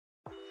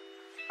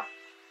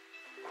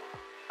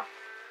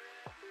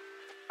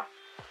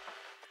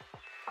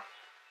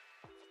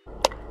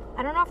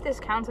I don't know if this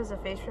counts as a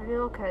face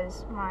reveal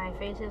because my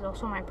face is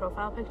also my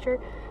profile picture.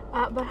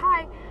 But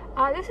hi,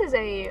 this is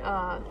a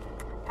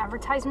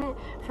advertisement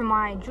for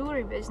my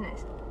jewelry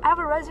business. I have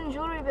a resin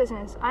jewelry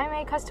business. I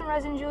make custom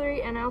resin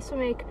jewelry and I also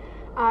make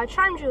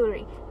charm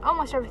jewelry.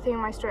 Almost everything in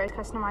my store is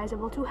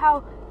customizable to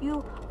how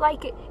you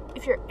like it.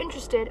 If you're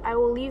interested, I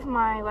will leave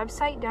my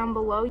website down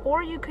below,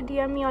 or you could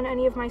DM me on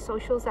any of my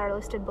socials that are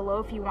listed below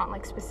if you want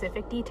like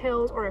specific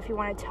details, or if you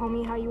want to tell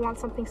me how you want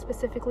something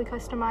specifically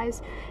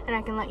customized, and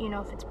I can let you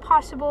know if it's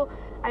possible.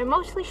 I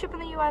mostly ship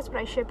in the US, but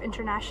I ship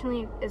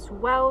internationally as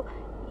well.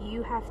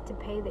 You have to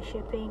pay the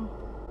shipping.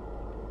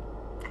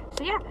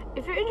 So yeah,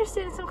 if you're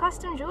interested in some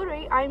custom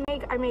jewelry, I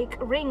make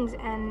rings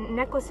and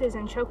necklaces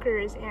and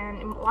chokers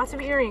and lots of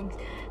earrings.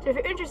 So if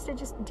you're interested,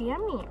 just DM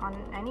me on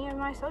any of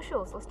my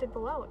socials listed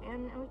below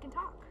and we can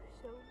talk.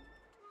 So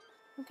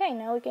okay,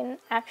 now we can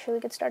actually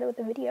get started with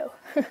the video.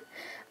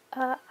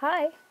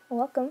 Hi,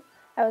 welcome.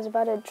 I was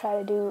about to try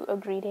to do a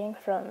greeting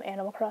from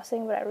Animal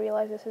Crossing, but I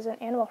realized this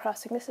isn't Animal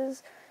Crossing, this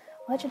is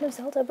Legend of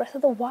Zelda Breath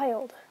of the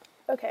Wild.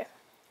 Okay.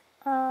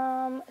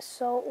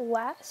 So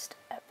last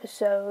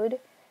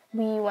episode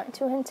we went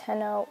to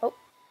Hinteno.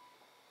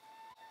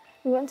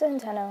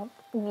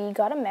 We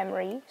got a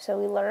memory, so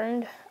we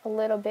learned a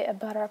little bit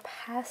about our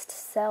past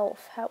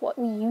self, what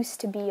we used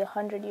to be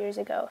 100 years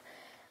ago.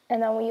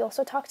 And then we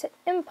also talked to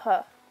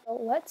Impa. So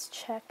let's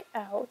check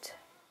out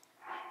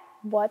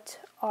what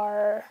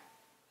our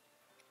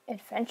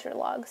adventure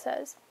log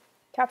says.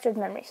 Captured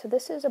memory. So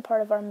this is a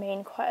part of our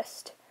main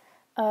quest.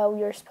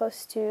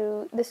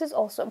 This is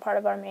also part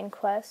of our main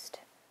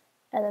quest.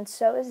 And then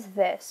so is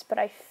this, but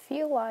I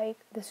feel like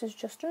this is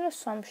just an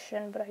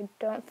assumption, but I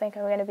don't think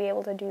I'm going to be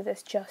able to do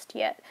this just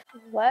yet.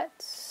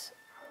 Let's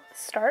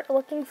start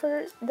looking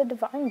for the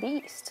Divine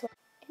Beast.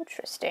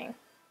 Interesting.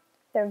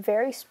 They're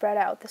very spread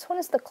out. This one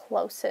is the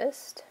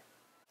closest.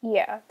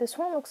 Yeah, this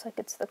one looks like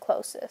it's the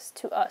closest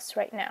to us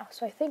right now.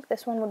 So I think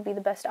this one would be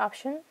the best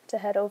option to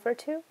head over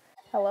to.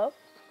 Hello?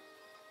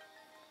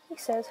 He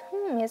says,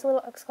 he has a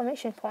little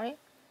exclamation point.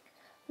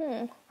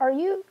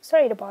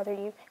 Sorry to bother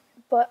you,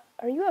 but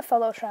are you a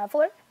fellow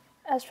traveler?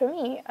 As for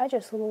me, I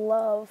just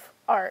love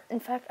art. In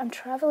fact, I'm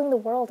traveling the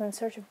world in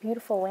search of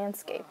beautiful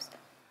landscapes.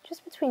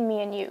 Just between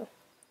me and you.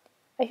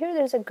 I hear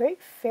there's a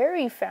great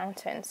fairy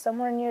fountain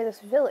somewhere near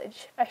this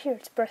village. I hear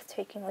it's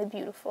breathtakingly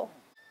beautiful.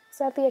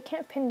 Sadly, I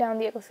can't pin down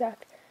the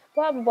exact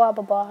blah blah blah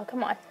blah blah.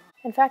 Come on.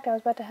 In fact, I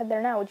was about to head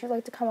there now. Would you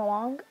like to come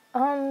along?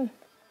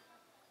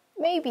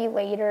 Maybe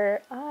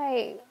later.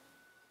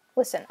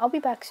 Listen, I'll be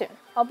back soon.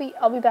 I'll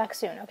be back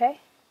soon, okay?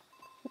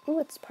 Ooh,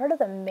 it's part of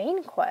the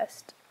main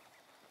quest.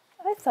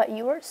 I thought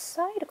you were a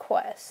side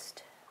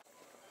quest.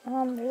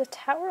 There's a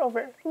tower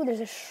over... Ooh, there's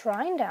a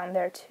shrine down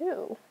there,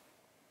 too.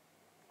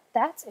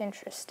 That's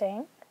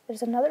interesting.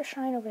 There's another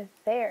shrine over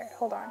there.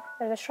 Hold on.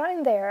 There's a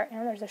shrine there,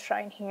 and there's a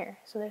shrine here.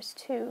 So there's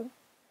two.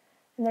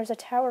 And there's a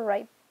tower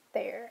right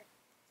there.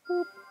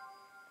 Oop.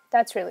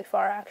 That's really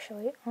far,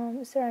 actually.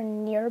 Is there a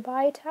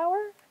nearby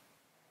tower?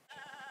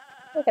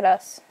 Look at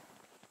us.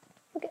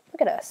 Look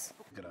at us.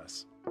 Look at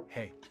us.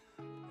 Hey.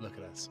 Look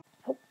at us.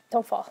 Oh,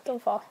 don't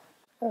fall.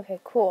 Okay,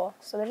 cool.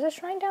 So there's a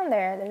shrine down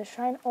there. There's a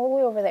shrine all the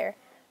way over there.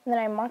 And then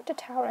I marked a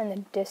tower in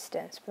the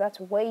distance, but that's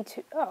way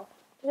too... Oh,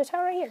 there's a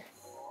tower right here.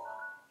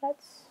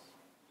 That's...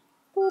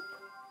 Boop.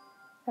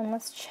 And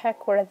let's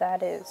check where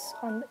that is.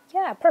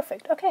 Yeah,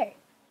 perfect. Okay.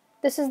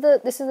 This is the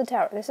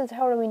tower. This is the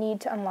tower we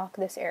need to unlock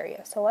this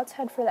area. So let's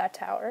head for that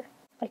tower.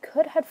 I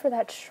could head for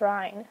that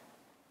shrine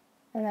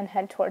and then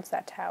head towards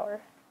that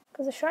tower.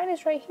 Because the shrine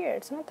is right here.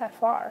 It's not that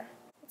far.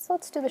 So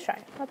let's do the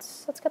shrine.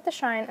 Let's get the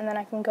shrine, and then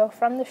I can go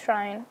from the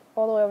shrine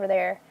all the way over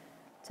there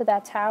to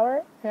that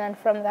tower, and then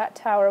from that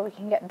tower we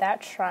can get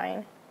that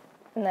shrine,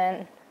 and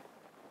then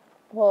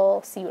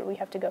we'll see where we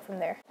have to go from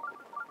there.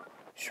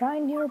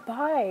 Shrine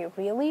nearby,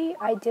 really?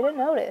 I didn't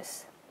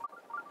notice.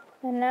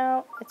 And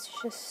now it's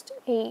just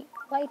a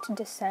light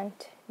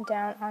descent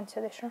down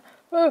onto the shrine.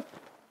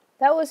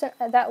 That wasn't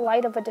that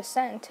light of a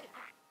descent.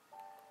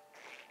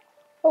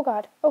 Oh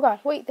god,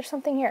 wait, there's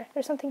something here.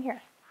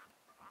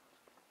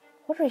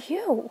 What are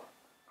you?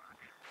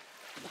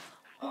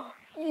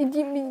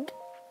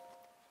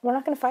 We're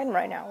not going to fight them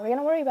right now. We're going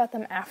to worry about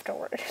them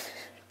afterward.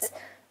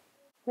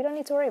 We don't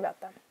need to worry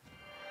about them.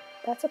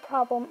 That's a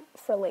problem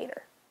for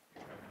later.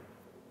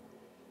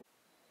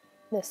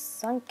 The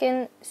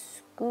sunken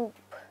scoop.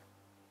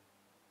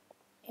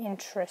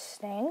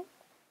 Interesting.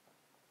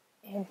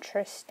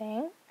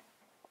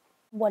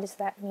 What does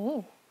that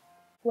mean?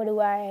 What do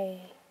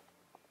I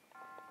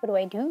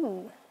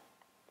do?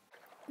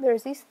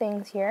 There's these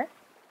things here.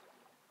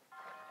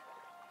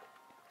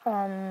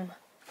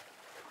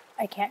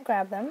 I can't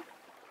grab them.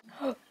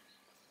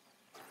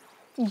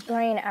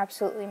 Brain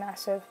absolutely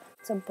massive.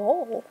 It's a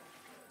bowl.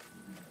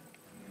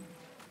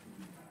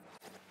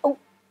 Oh!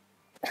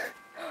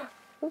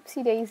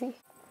 Oopsie daisy.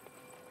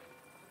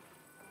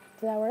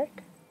 Did that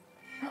work?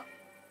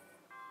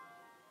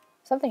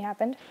 Something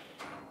happened.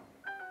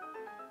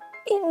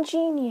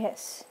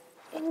 Ingenious.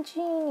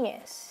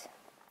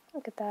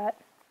 Look at that.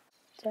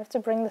 Do I have to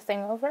bring the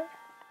thing over?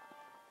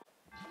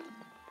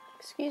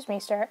 Excuse me,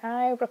 sir.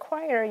 I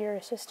require your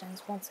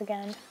assistance once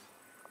again.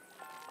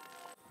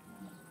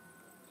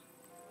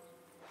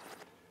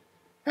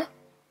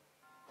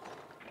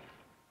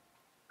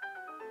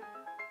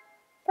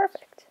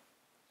 Perfect.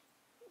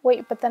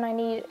 Wait, but then I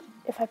need,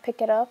 if I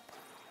pick it up,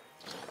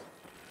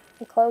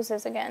 it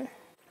closes again.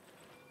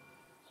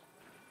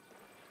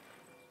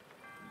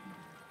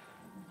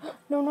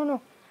 No, no,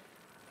 no.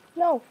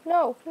 No,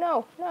 no,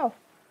 no, no.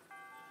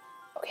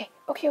 Okay,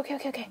 okay, okay,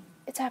 okay, okay.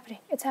 It's happening,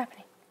 it's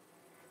happening.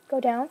 Go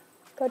down,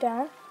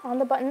 on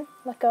the button,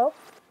 let go.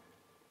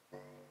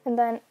 And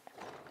then,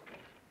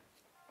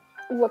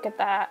 look at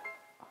that.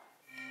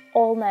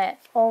 All net,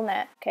 all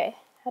net. Okay,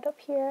 head up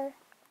here,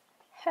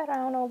 head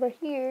on over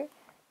here.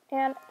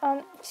 And,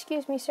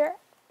 excuse me, sir,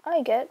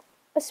 I get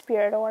a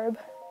spirit orb.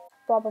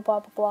 Blah, blah, blah,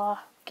 blah, blah.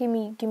 Give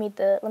me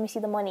the, let me see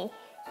the money.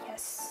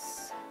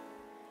 Yes.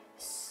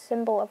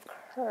 Symbol of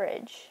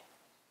courage.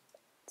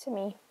 To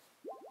me.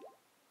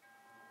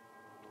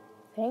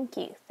 Thank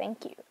you,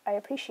 I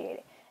appreciate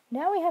it.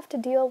 Now we have to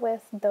deal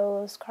with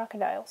those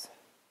crocodiles,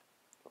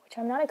 which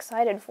I'm not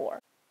excited for.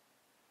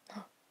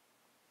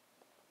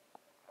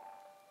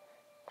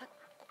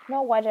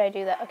 No, why did I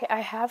do that? Okay, I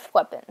have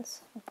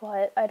weapons,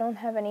 but I don't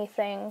have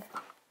anything.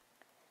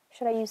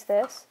 Should I use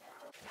this?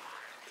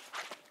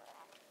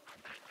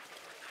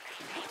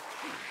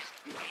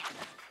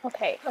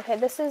 Okay,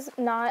 this is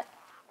not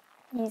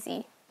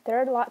easy.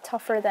 They're a lot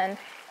tougher than...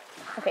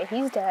 Okay,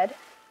 he's dead.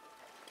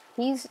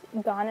 He's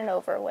gone and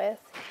over with.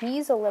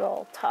 He's a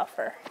little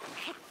tougher.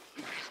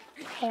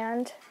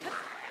 And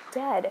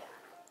dead.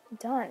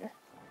 Done.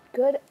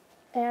 Good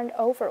and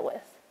over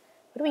with.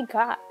 What do we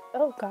got?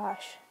 Oh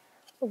gosh.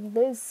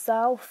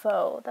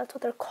 Lizalfo. That's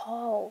what they're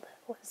called.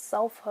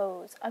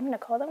 Lizalfos. I'm gonna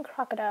call them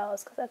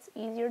crocodiles because that's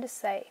easier to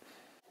say.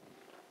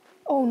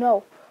 Oh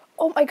no.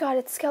 Oh my god,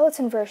 it's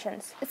skeleton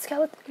versions. It's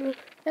skeleton.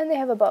 And they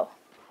have a bow.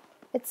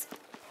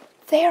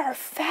 They are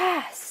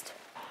fast.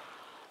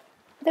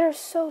 They're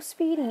so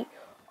speedy.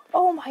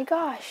 Oh my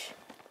gosh.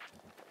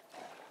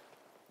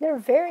 They're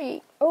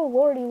very... Oh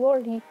lordy,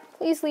 lordy.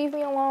 Please leave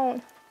me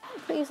alone.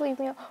 Please leave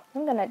me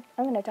alone.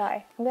 I'm gonna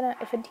die.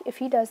 If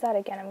he does that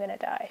again, I'm gonna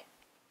die.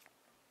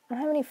 I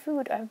don't have any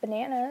food. I have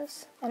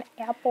bananas and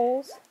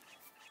apples.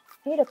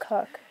 I need to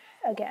cook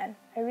again.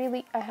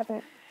 I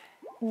haven't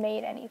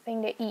made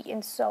anything to eat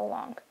in so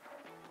long.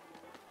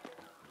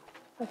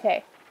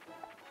 Okay.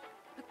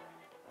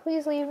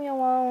 Please leave me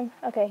alone.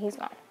 Okay, he's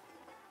gone.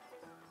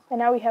 And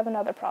now we have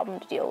another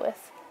problem to deal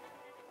with.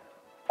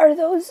 Are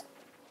those...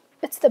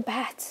 It's the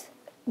bats,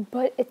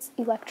 but it's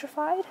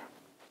electrified?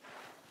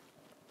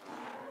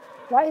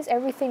 Why is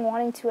everything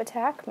wanting to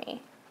attack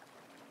me?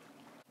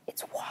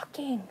 It's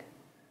walking.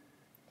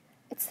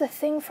 It's the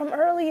thing from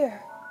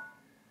earlier.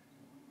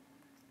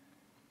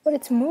 But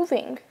it's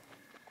moving.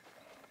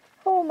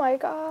 Oh my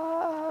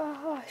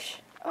gosh.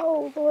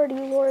 Oh lordy,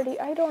 lordy.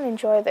 I don't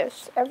enjoy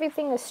this.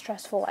 Everything is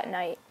stressful at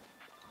night.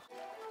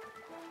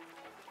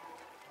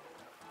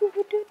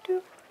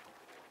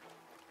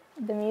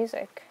 The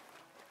music.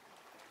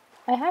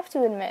 I have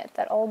to admit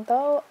that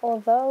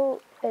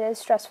although it is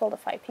stressful to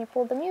fight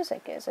people, the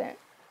music isn't.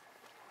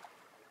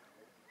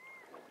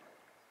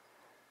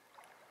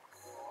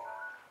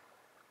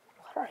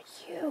 What are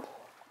you?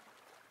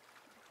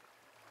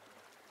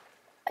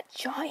 A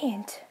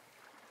giant.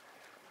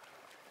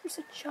 There's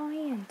a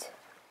giant.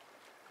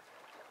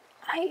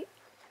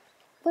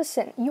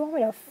 Listen, you want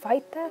me to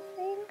fight that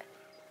thing?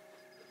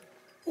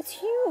 It's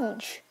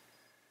huge.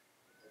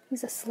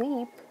 He's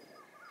asleep.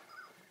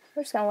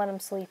 We're just gonna let him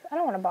sleep. I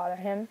don't want to bother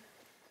him.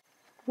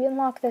 We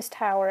unlock this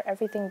tower,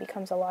 everything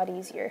becomes a lot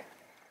easier.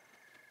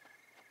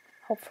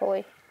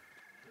 Hopefully.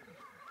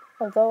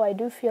 Although I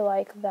do feel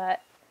like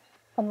that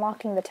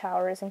unlocking the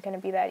tower isn't going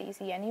to be that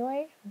easy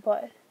anyway,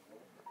 but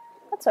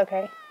that's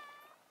okay.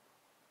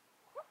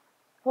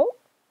 Oh,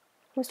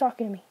 who's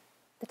talking to me?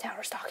 The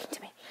tower's talking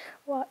to me.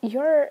 Well,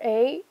 you're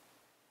a...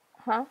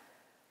 Huh?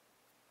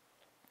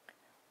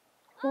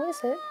 Who is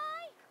it?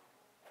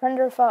 Friend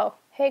or foe?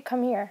 Hey,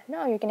 come here.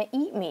 No, you're gonna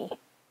eat me.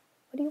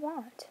 What do you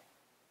want?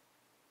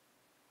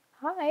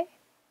 Hi.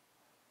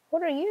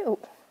 What are you?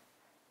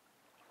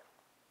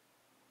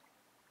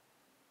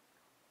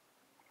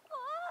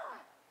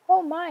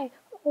 Oh my.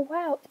 Oh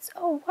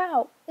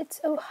wow. It's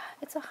a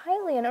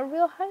Hylian, a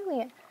real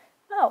Hylian.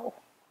 Oh.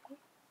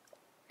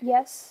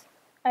 Yes.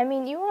 I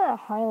mean, you are a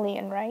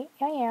Hylian, right?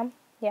 I am.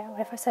 Yeah, what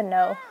if I said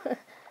no?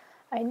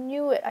 I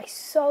knew it. I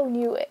so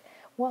knew it.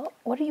 Well,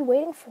 what are you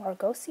waiting for?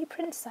 Go see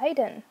Prince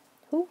Sidon.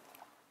 Who?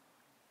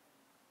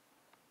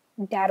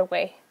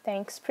 Dataway.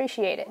 Thanks.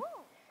 Appreciate it.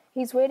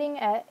 He's waiting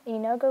at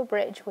Inogo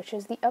Bridge, which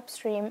is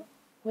upstream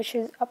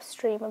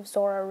of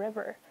Zora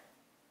River.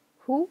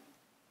 Who?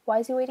 Why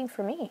is he waiting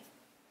for me?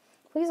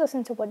 Please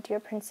listen to what dear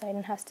Prince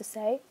Sidon has to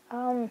say.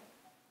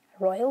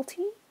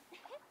 Royalty?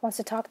 Wants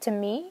to talk to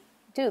me?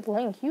 Dude,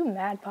 Link, you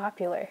mad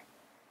popular.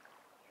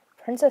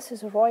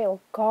 Princess's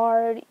Royal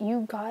Guard,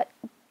 you got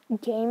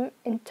game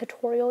and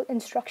tutorial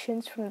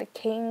instructions from the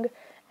king,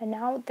 and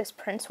now this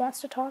prince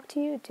wants to talk to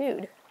you?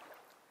 Dude,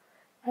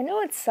 I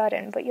know it's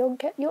sudden, but you'll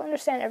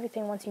understand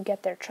everything once you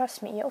get there.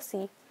 Trust me, you'll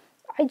see.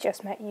 I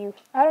just met you.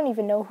 I don't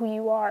even know who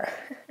you are.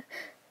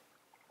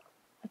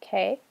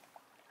 Okay.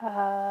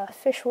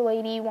 Fish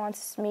lady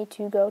wants me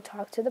to go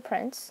talk to the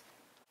prince.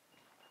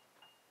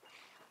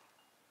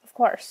 Of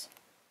course.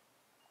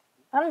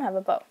 I don't have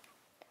a bow.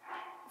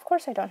 Of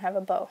course I don't have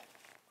a bow.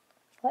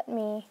 Let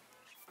me...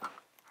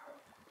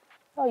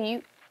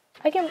 Oh,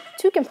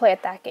 two can play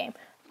at that game.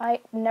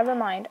 Never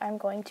mind, I'm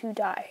going to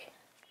die.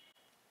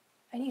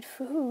 I need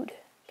food.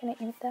 Can I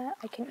eat that?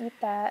 I can eat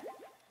that.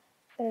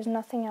 There's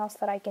nothing else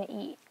that I can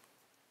eat.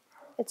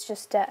 It's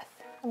just death.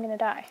 I'm gonna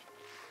die.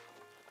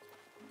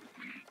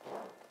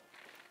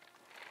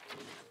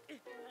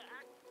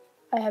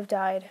 I have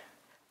died.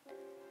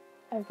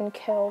 I've been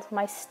killed.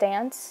 My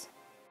stance.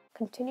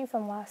 Continue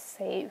from last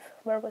save.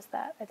 Where was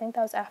that? I think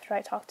that was after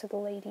I talked to the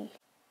lady.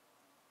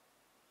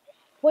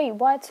 Wait,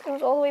 what? It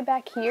was all the way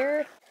back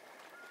here?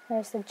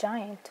 There's the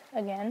giant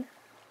again.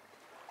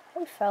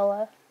 Hey,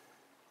 fella.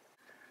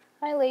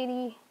 Hi,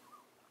 lady.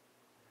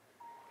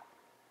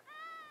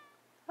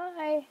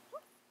 Hi.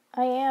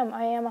 I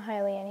am a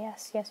Hylian.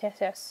 Yes.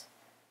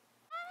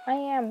 I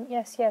am.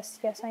 Yes,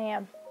 I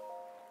am.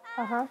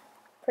 Uh-huh.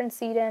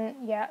 Prince Eden.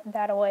 Yeah,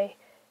 that away.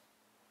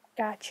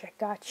 Gotcha.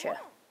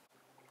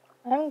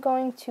 I'm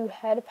going to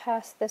head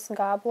past this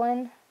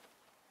goblin.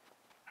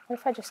 What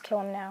if I just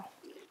kill him now?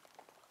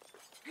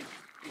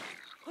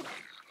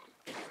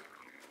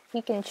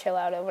 He can chill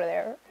out over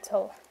there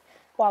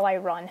while I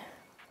run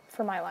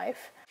for my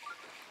life.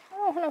 I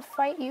don't want to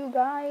fight you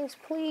guys,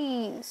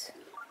 please.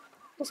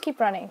 Just keep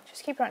running.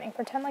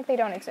 Pretend like they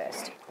don't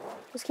exist.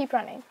 Just keep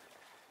running.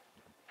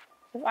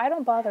 If I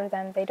don't bother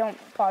them, they don't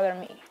bother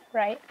me,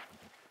 right?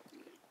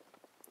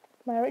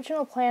 My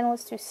original plan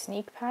was to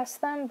sneak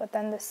past them, but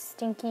then the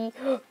stinky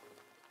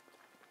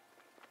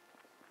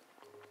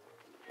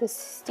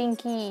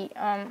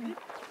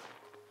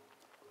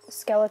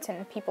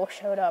skeleton people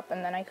showed up,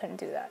 and then I couldn't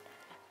do that.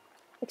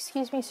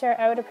 Excuse me, sir,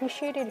 I would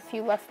appreciate it if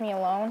you left me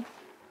alone.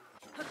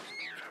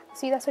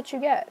 See, that's what you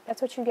get. I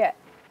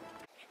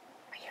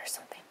hear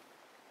something.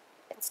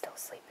 It's still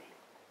sleeping.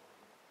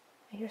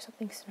 I hear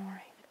something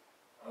snoring.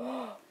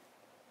 What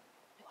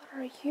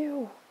are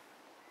you?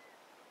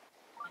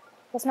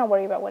 Let's not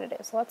worry about what it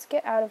is. Let's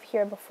get out of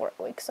here before it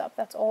wakes up.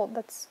 That's all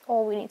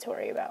we need to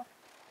worry about.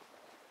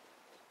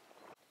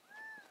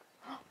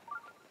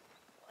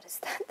 What is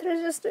that?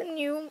 There's just a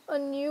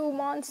new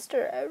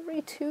monster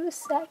every 2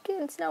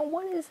 seconds. Now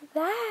what is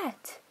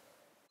that?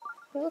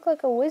 You look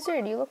like a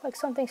wizard. You look like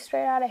something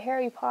straight out of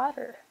Harry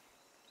Potter.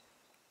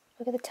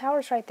 Look at the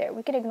towers right there.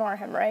 We can ignore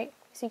him, right?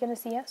 Is he gonna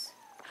see us?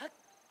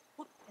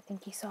 I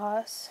think he saw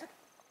us.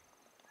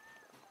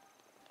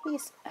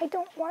 Please,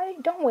 don't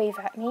wave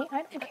at me.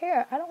 I don't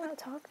care. I don't want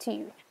to talk to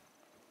you.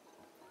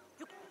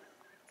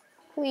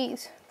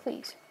 Please.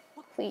 Look,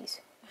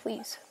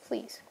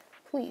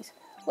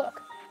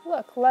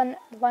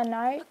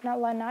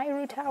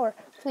 Lanairu Tower.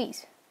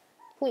 Please.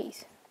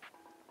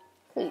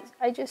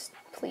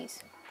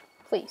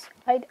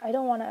 I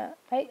don't want to,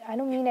 I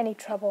don't mean any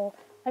trouble.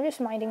 I'm just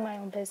minding my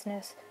own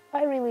business.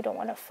 I really don't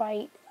want to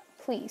fight.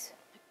 Please.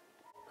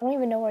 I don't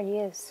even know where he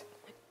is.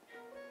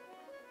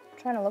 I'm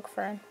trying to look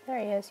for him. There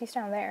he is. He's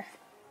down there.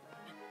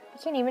 He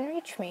can't even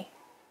reach me.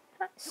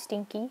 Not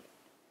stinky.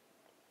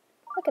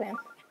 Look at him.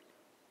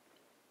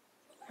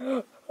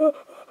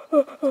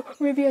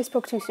 Maybe I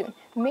spoke too soon.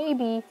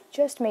 Maybe,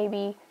 just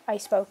maybe, I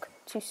spoke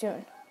too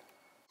soon.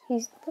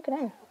 Look at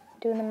him,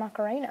 doing the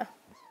Macarena.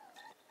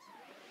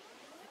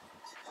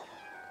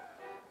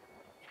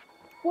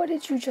 What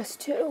did you just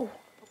do?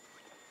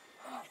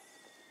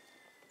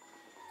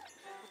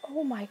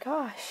 Oh my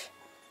gosh.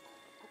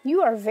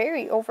 You are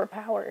very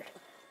overpowered.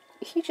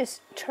 It's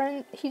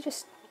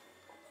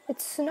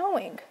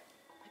snowing.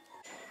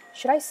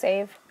 Should I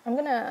save? I'm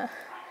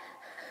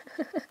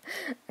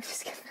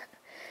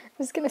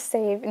just gonna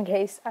save in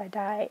case I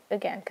die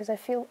again, because I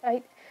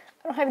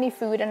don't have any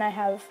food and I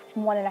have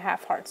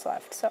 1.5 hearts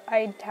left, so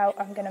I doubt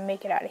I'm gonna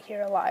make it out of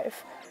here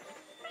alive.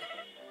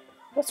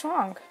 What's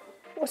wrong?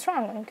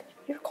 Link?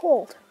 You're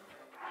cold.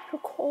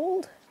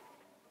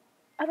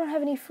 I don't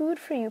have any food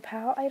for you,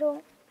 pal. I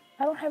don't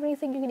have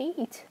anything you can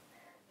eat.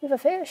 You have a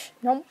fish?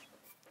 Nope.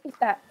 Eat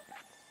that.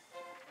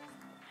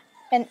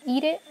 And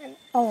eat it?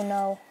 Oh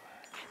no.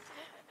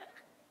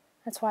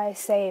 That's why I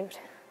saved.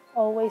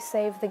 Always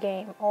save the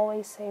game,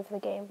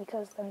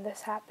 because then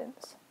this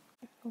happens.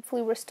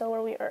 Hopefully we're still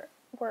where we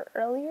were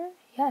earlier.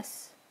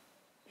 Yes.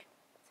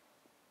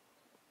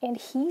 And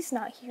he's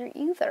not here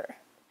either.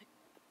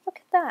 Look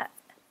at that.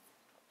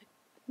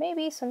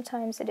 Maybe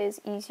sometimes it is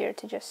easier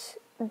to just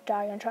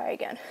die and try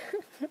again.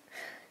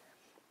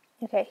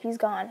 Okay, he's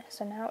gone.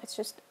 So now it's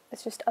just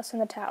us in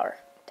the tower.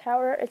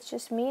 It's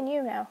just me and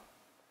you now.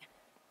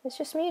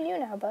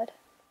 Bud.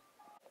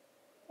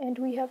 And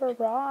we have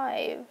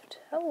arrived.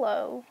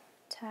 Hello,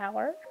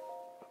 tower.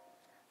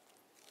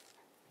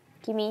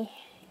 Give me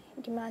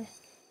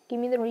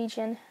the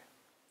region.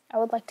 I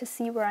would like to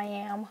see where I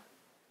am.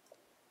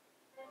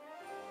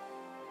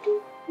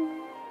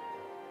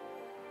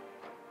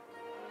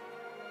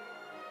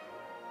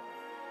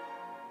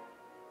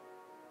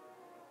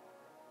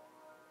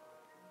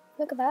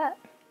 Look at that.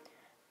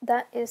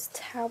 That is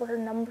tower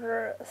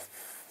number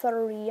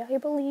 3, I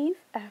believe,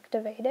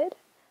 activated.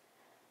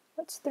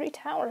 What's 3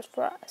 towers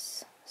for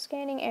us?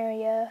 Scanning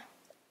area.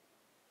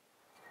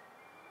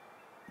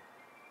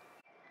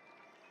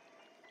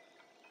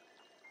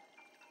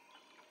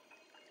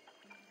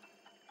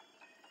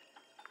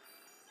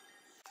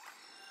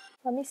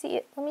 Let me see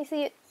it. Let me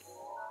see it.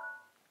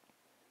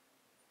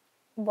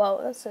 Whoa,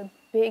 that's a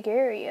big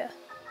area.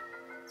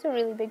 It's a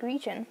really big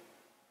region.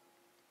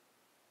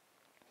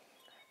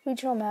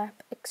 Regional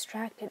map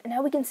extracted. And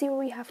now we can see where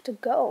we have to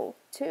go,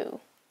 too.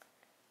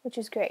 Which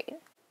is great.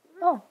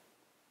 Oh,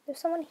 there's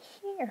someone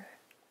here.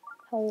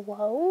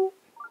 Hello?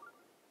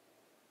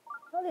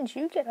 How did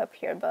you get up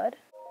here, bud?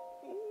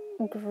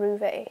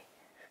 Groovy.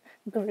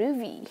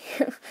 Groovy.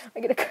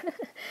 I'm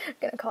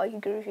gonna call you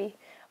Groovy.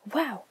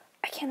 Wow,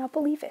 I cannot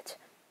believe it.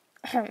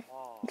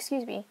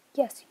 Excuse me.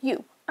 Yes,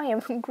 you. I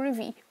am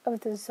Groovy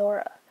of the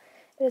Zora.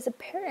 It is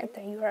apparent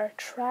that you are a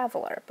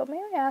traveler, but may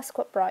I ask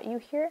what brought you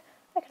here?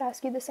 I could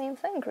ask you the same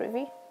thing,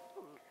 Groovy.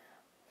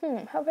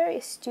 How very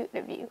astute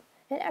of you.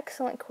 An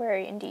excellent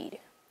query indeed.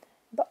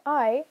 But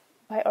I,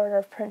 by order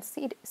of Prince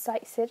Sid,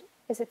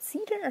 is it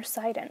Sidon or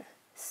Sidon?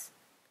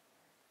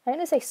 I'm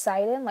gonna say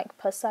Sidon, like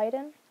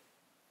Poseidon.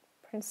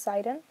 Prince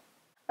Sidon.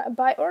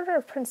 By order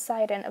of Prince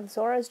Sidon of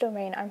Zora's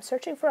domain, I'm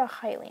searching for a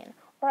Hylian.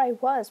 Or I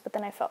was, but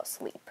then I fell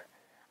asleep.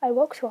 I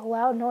woke to a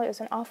loud noise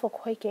and awful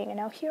quaking, and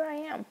now here I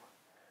am.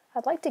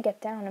 I'd like to get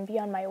down and be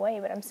on my way,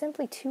 but I'm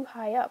simply too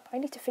high up. I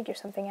need to figure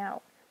something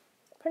out.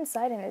 Prince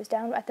Sidon is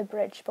down at the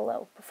bridge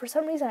below, but for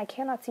some reason I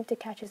cannot seem to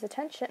catch his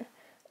attention.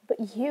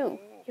 But you're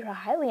a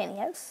Hylian,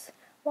 yes?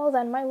 Well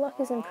then, my luck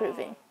is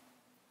improving.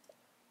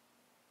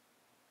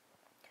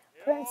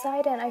 Prince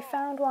Sidon, I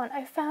found one.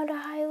 I found a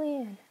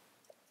Hylian.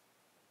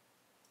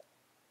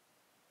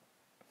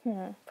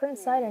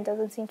 Prince Sidon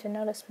doesn't seem to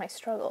notice my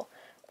struggle.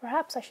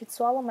 Perhaps I should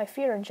swallow my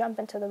fear and jump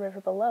into the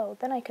river below.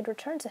 Then I could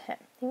return to him.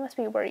 He must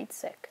be worried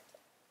sick.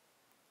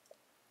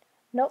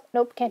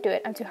 Nope, can't do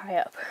it. I'm too high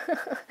up.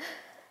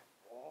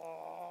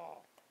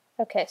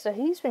 Okay, so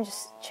he's been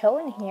just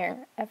chilling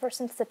here ever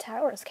since the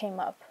towers came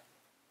up.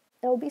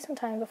 There will be some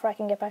time before I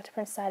can get back to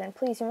Prince Sidon.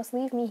 Please, you must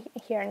leave me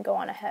here and go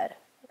on ahead.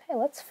 Okay,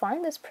 let's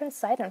find this Prince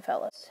Sidon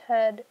fella. Let's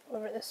head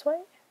over this way.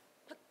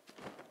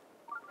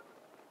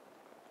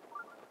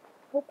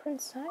 Oh,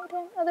 Prince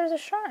Sidon. Oh, there's a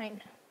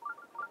shrine.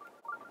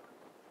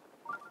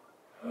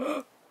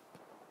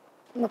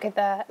 Look at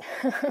that.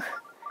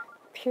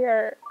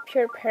 pure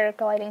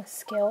paragliding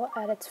skill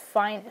at its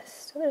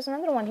finest. Oh, there's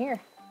another one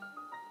here.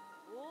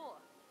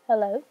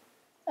 Hello?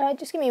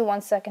 Just give me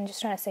 1 second.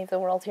 Just trying to save the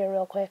world here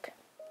real quick.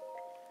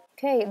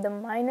 Okay, the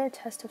minor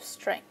test of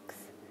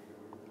strength.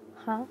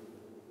 Huh?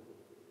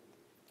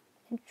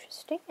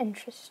 Interesting.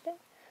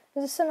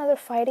 Is this another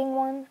fighting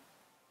one?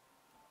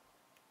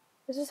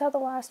 This is how the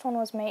last one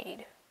was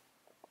made.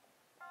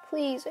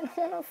 Please, I don't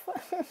want to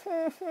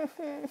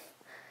fight.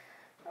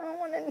 I don't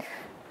want to...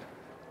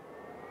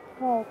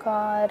 Oh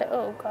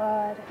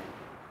god.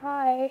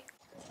 Hi.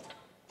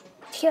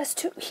 He has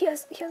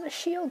a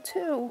shield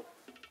too.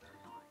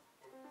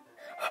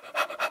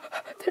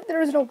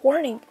 There is no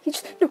warning. He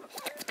just... No.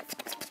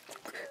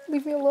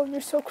 Leave me alone,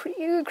 you're so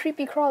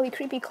creepy crawly.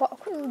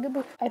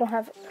 I don't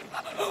have...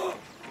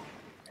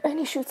 And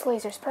he shoots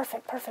lasers.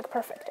 Perfect.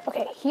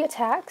 Okay, he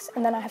attacks,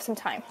 and then I have some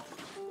time.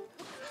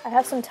 I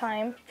have some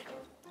time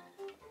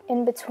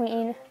in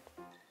between.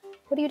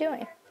 What are you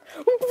doing?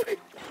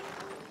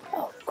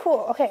 Oh,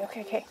 cool.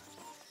 Okay.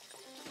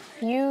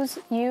 Use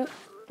you.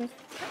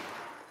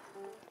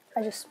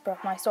 I just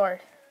broke my sword.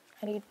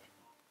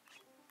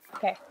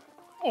 Okay.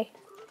 Hey.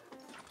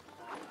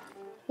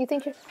 You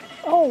think you're...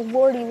 Oh,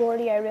 lordy,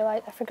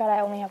 I forgot I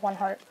only have 1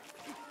 heart.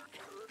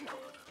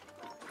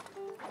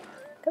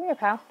 Come here,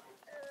 pal.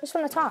 I just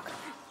want to talk.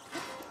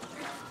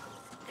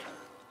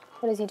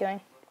 What is he doing?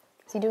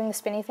 Is he doing the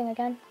spinny thing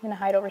again? I'm gonna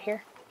hide over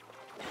here.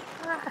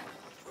 Ah.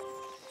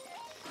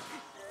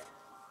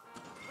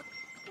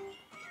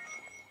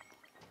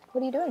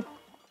 What are you doing?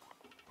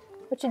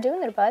 What you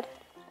doing there, bud?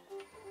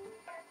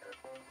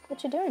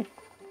 What you doing?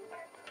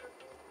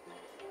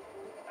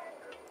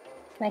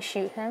 Can I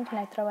shoot him? Can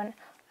I throw in?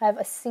 I have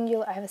a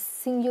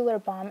singular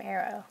bomb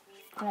arrow.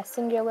 And a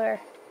singular...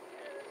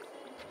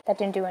 That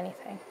didn't do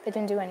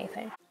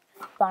anything.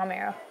 Bomb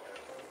arrow.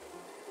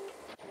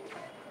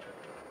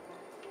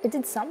 It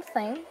did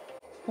something.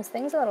 This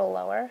thing's a little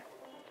lower.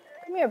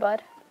 Come here,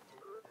 bud.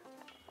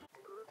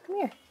 Come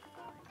here.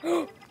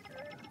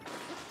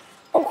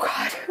 Oh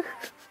god.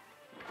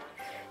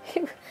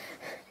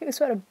 He was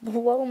about to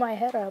blow my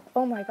head up.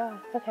 Oh my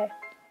god. Okay.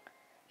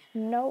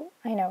 No,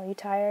 I know. You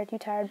tired? You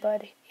tired,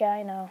 bud? Yeah,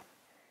 I know.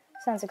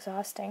 Sounds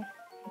exhausting.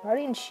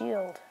 Guardian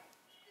shield.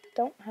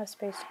 Don't have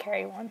space to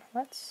carry one.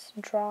 Let's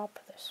drop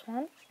this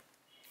one.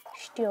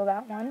 Steal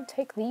that one.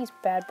 Take these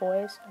bad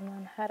boys and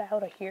then head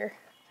out of here.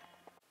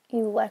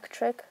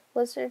 Electric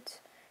lizards.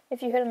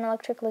 If you hit an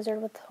electric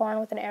lizard with a horn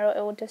with an arrow,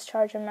 it will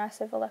discharge a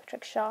massive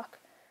electric shock.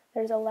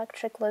 There's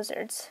electric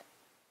lizards.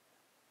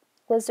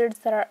 Lizards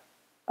that are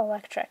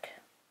electric.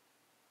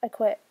 I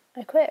quit.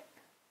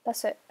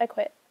 That's it. I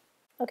quit.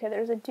 Okay,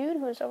 there's a dude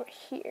who's over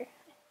here.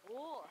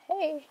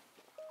 Hey.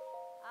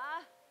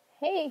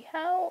 Hey,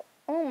 how...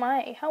 Oh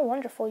my, how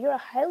wonderful. You're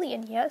a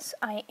Hylian. Yes,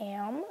 I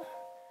am.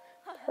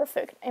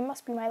 Perfect. It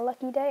must be my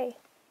lucky day.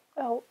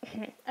 Oh,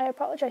 I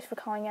apologize for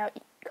calling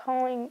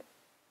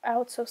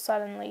out so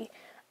suddenly.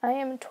 I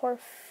am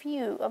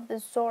Torfew of the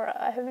Zora.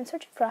 I have been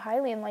searching for a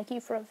Hylian like you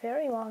for a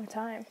very long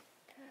time.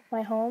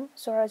 My home,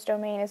 Zora's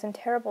domain, is in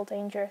terrible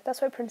danger.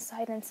 That's why Prince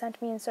Sidon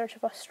sent me in search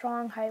of a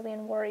strong Hylian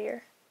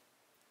warrior.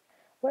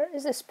 Where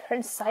is this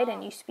Prince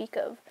Sidon you speak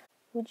of?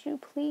 Would you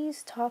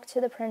please talk to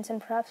the prince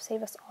and perhaps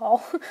save us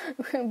all?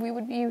 We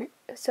would be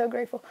so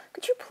grateful.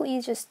 Could you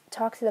please just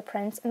talk to the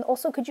prince? And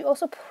also, could you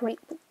also pretty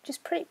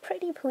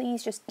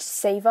please just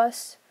save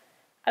us?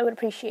 I would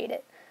appreciate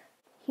it.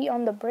 He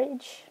on the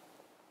bridge.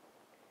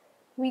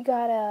 We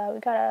got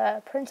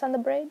a prince on the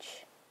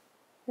bridge.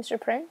 Mr.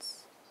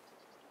 Prince.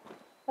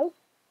 Oh,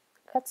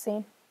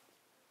 cutscene.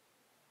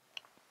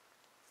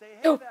 Say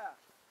hey there,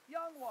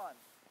 young one.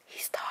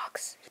 He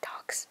talks.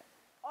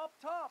 Up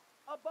top,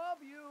 above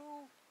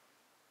you.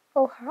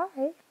 Oh,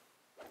 hi.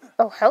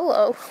 Oh,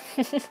 hello.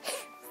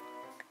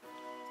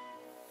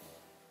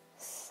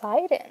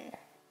 Sidon.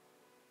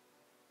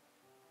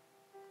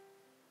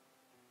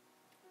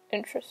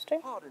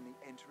 Interesting. Pardon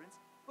the entrance,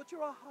 but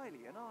you're a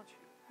Hylian, aren't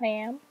you? I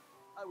am.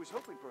 I was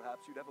hoping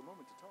perhaps you'd have a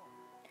moment to talk.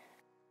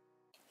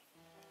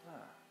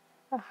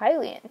 A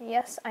Hylian.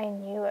 Yes, I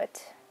knew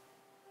it.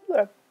 You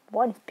are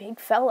one big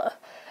fella.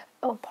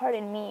 Oh,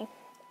 pardon me.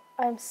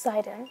 I'm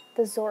Sidon,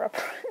 the Zora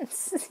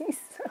Prince.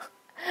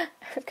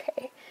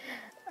 Okay.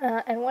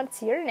 And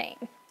what's your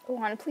name? Go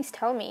on, please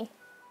tell me.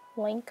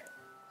 Link.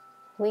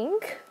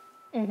 Link?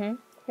 Mm-hmm.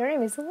 Your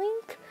name is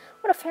Link?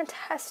 What a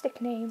fantastic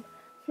name.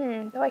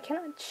 Though I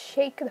cannot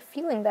shake the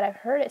feeling that I've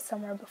heard it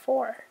somewhere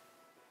before.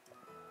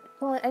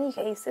 Well, in any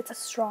case, it's a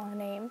strong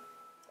name.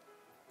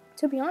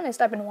 To be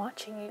honest, I've been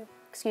watching you.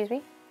 Excuse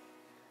me?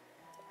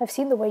 I've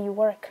seen the way you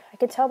work. I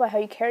can tell by how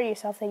you carry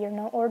yourself that you're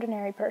no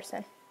ordinary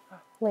person.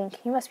 Link,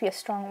 you must be a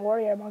strong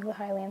warrior among the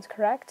Hylians,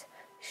 correct?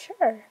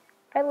 Sure,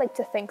 I'd like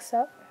to think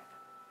so.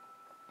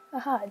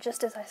 Aha,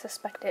 just as I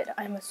suspected.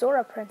 I'm a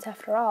Zora Prince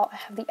after all. I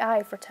have the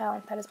eye for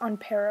talent that is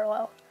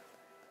unparalleled.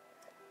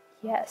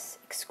 Yes,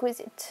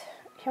 exquisite.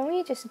 Can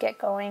we just get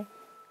going?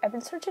 I've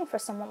been searching for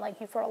someone like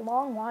you for a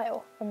long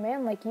while. A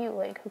man like you,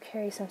 Link, who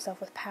carries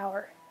himself with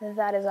power.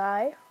 That is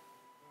I.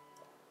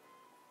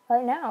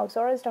 Right now,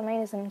 Zora's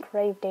domain is in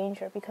grave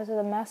danger because of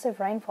the massive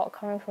rainfall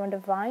coming from a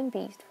divine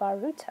beast,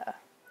 Varuta.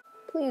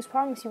 Please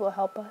promise you will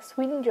help us.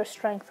 We need your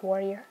strength,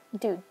 warrior.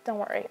 Dude, don't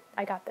worry.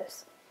 I got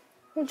this.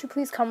 Won't you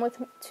please come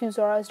to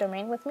Zora's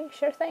domain with me?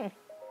 Sure thing.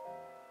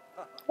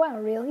 Wow,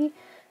 really?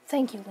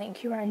 Thank you,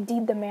 Link. You are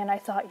indeed the man I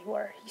thought you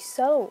were. He's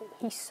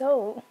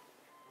so...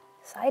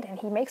 Sidon,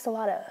 he makes a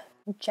lot of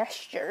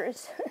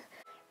gestures.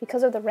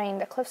 Because of the rain,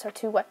 the cliffs are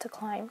too wet to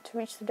climb. To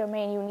reach the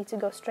domain, you need to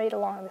go straight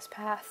along this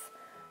path.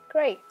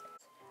 Great.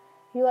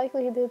 You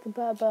likely did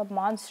the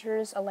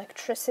monsters,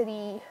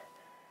 electricity...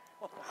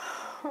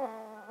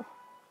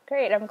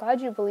 Great, I'm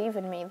glad you believe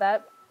in me.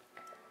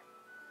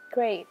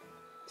 Great.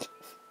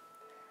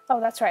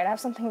 Oh, that's right, I have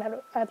something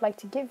that I'd like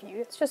to give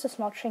you. It's just a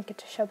small trinket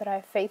to show that I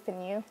have faith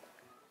in you.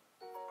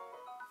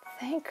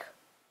 Thank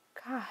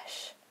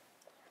gosh.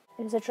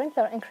 It is a drink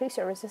that will increase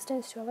your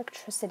resistance to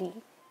electricity.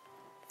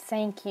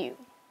 Thank you.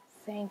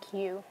 Thank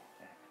you.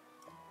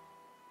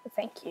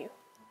 Thank you.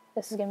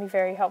 This is going to be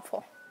very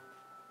helpful.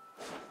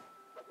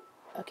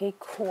 Okay,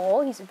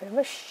 cool. He's a bit of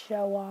a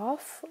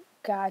show-off.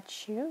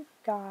 Got you.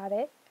 Got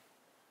it.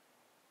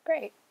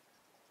 Great.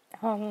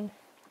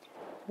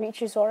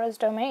 Reach Zora's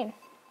domain.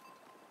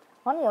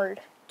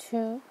 Onward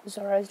to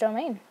Zora's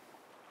domain.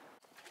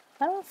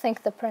 I don't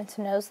think the prince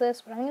knows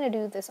this, but I'm going to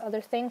do this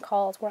other thing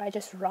called where I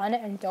just run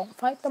and don't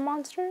fight the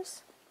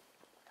monsters.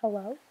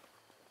 Hello?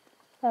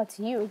 Oh, it's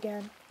you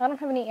again. I don't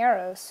have any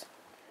arrows.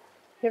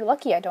 You're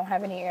lucky I don't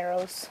have any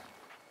arrows.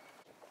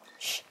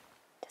 Shh.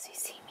 Does he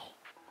see me?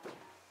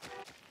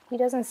 He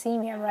doesn't see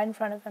me. I'm right in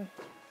front of him.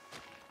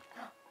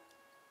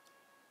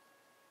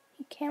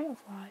 He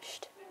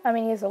camouflaged. I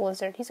mean, he's a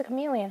lizard. He's a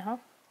chameleon, huh?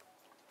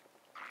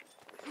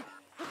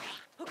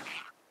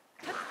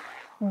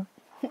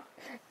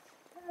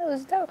 That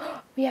was dope.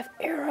 We have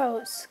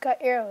arrows. Got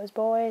arrows,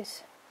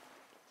 boys.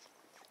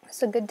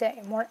 It's a good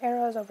day. More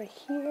arrows over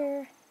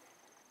here.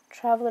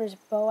 Traveler's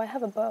bow. I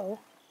have a bow.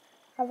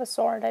 I have a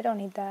sword. I don't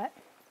need that.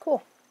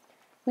 Cool.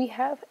 We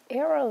have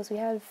arrows. We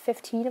have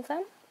 15 of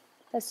them.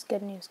 That's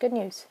good news. Good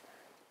news.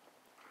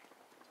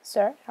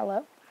 Sir,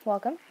 hello.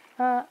 Welcome.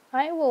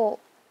 I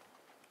will...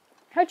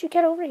 How'd you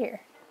get over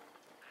here?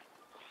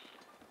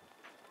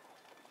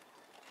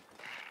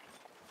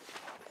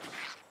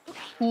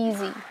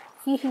 Easy.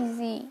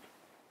 Easy.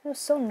 I was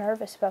so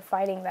nervous about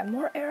fighting them.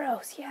 More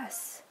arrows,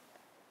 yes.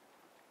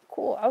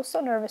 Cool. I was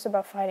so nervous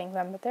about fighting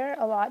them, but they're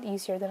a lot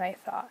easier than I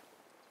thought.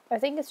 I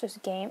think it's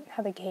just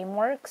how the game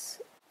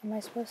works. Am I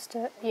supposed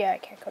to... Yeah, I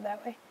can't go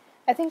that way.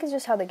 I think it's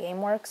just how the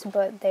game works,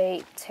 but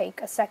they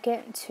take a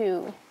second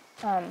to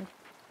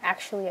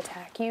actually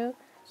attack you.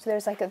 So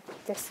there's like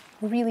this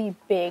really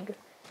big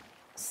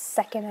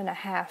second and a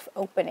half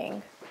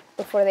opening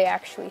before they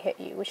actually hit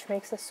you, which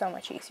makes this so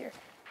much easier.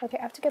 Okay,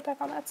 I have to get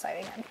back on that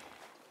side again.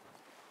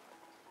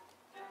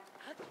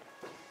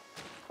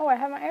 Oh, I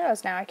have my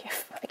arrows now. I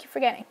keep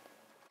forgetting.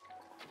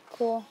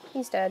 Cool,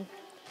 he's dead.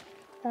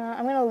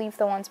 I'm gonna leave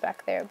the ones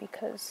back there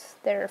because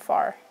they're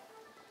far.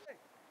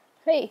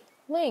 Hey,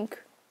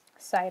 Link.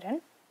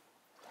 Sidon.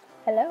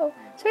 Hello.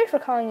 Sorry for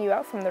calling you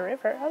out from the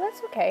river. Oh,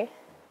 that's okay.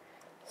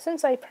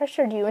 Since I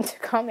pressured you into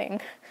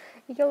coming,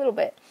 you get a little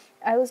bit.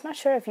 I was not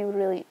sure if you would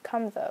really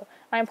come, though.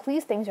 I am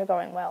pleased things are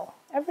going well.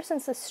 Ever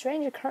since this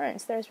strange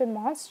occurrence, there's been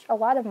a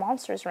lot of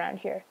monsters around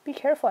here. Be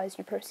careful as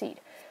you proceed.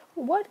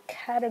 What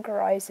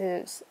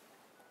categorizes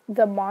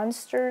the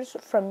monsters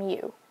from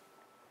you?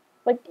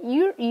 Like,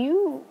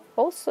 you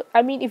also...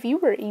 I mean, if you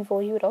were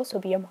evil, you would also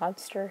be a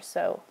monster,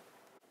 so...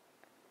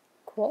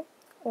 Cool.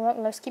 Well,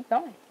 let's keep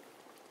going.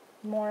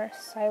 More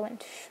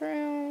silent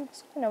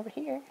shrooms. And over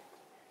here.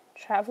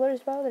 Traveler's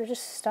bow? There's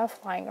just stuff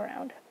lying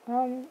around.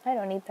 I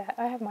don't need that.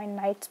 I have my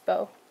knight's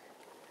bow.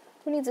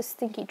 Who needs a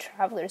stinky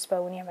traveler's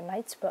bow when you have a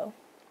knight's bow?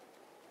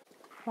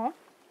 Huh?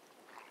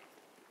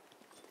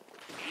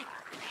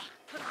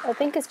 I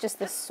think it's just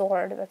the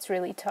sword that's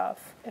really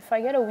tough. If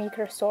I get a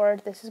weaker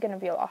sword, this is going to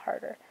be a lot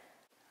harder.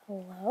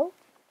 Hello?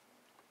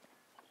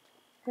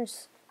 I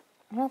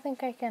don't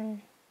think I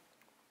can...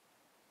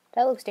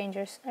 That looks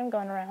dangerous. I'm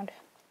going around.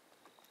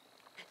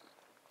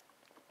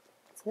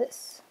 What's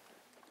this?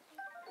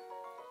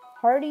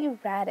 Hardy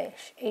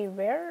radish. A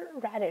rare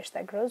radish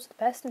that grows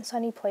best in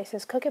sunny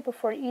places. Cook it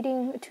before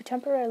eating to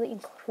temporarily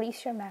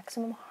increase your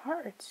maximum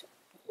hearts.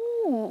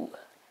 Ooh.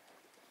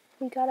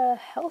 We got a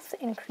health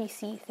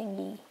increasey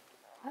thingy.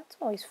 That's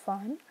always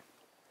fun.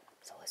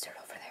 There's a lizard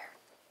over there.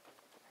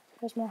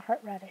 There's more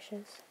heart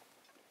radishes.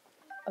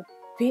 A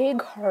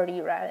big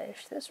hardy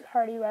radish. This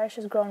hardy radish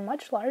has grown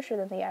much larger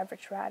than the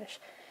average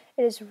radish.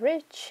 It is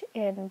rich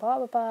in blah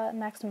blah blah,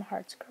 maximum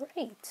hearts.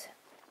 Great.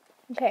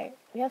 Okay,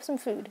 we have some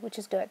food, which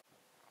is good.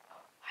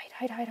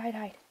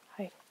 Hide.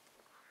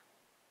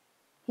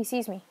 He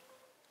sees me.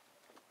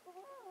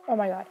 Oh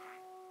my god.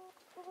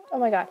 Oh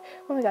my god.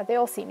 Oh my god, they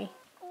all see me.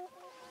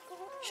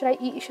 Should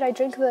I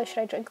drink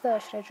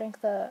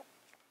the...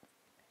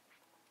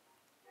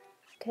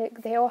 Okay,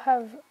 they all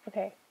have...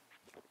 Okay.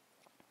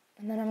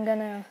 And then I'm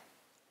gonna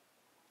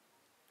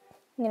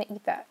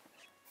eat that.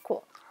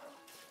 Cool.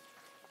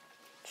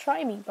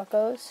 Try me,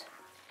 buckos.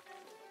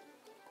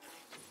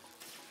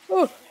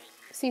 Ooh!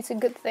 See, it's a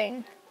good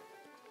thing.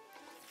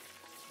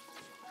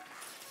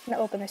 I'm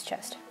gonna open this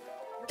chest.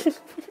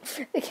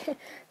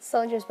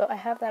 Soldier's bow. I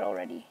have that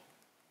already.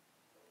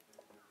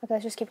 Okay,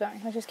 let's just keep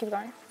going.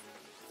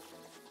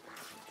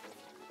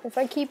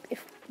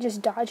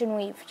 Just dodge and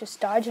weave.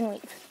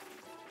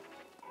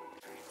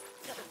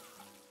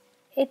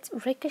 It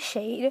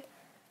ricocheted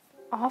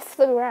off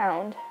the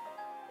ground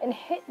and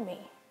hit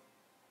me.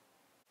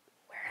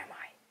 Where am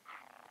I?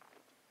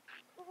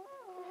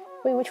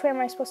 Wait, which way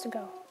am I supposed to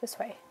go? This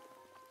way.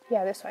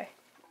 Yeah, this way.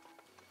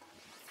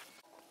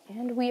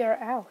 And we are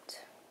out.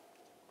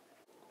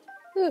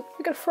 Ooh,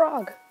 look at a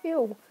frog.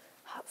 Ew.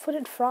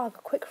 Hot-footed frog.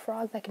 A quick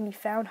frog that can be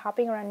found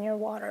hopping around near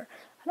water.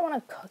 I don't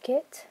want to cook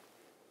it.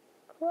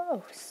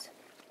 Gross.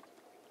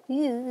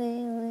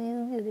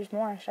 Ew, there's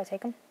more. Should I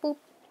take him? Boop.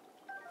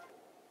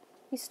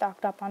 He's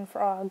stocked up on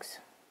frogs.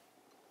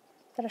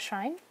 Is that a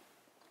shrine?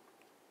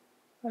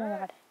 Oh my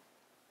god.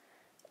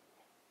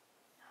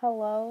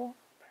 Hello,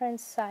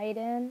 Prince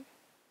Sidon.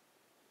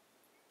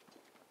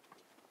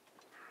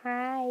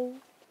 Hi,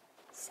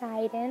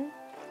 Sidon.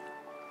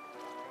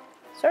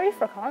 Sorry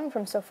for calling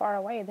from so far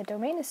away. The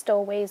domain is still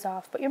a ways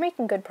off, but you're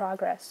making good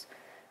progress.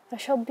 I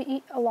shall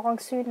be along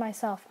soon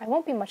myself. I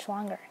won't be much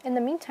longer. In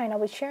the meantime, I'll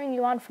be cheering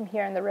you on from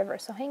here in the river,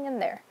 so hang in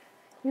there.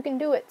 You can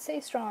do it.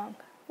 Stay strong.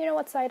 You know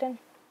what, Sidon?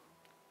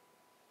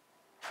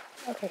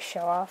 Okay,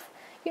 show off.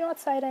 You know what,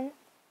 Sidon?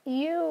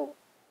 You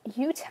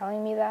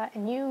telling me that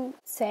and you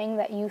saying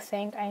that you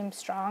think I am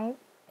strong,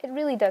 it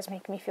really does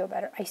make me feel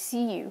better. I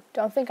see you.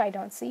 Don't think I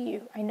don't see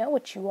you. I know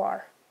what you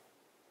are.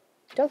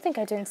 Don't think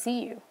I didn't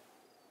see you.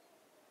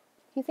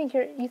 You think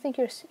you're,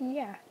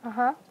 yeah,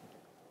 uh-huh.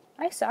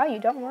 I saw you,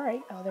 don't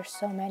worry. Oh, there's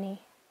so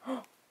many.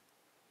 You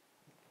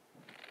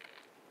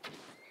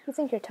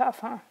think you're tough,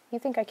 huh? You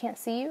think I can't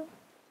see you?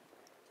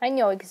 I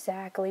know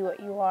exactly what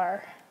you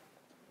are.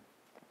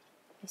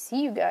 I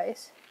see you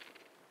guys.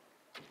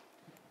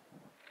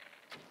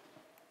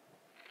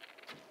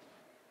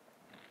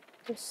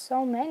 There's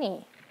so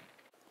many.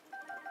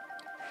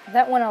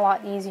 That went a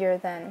lot easier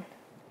than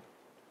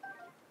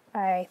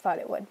I thought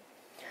it would.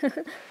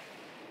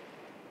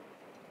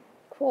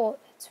 Cool.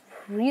 It's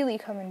really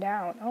coming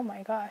down. Oh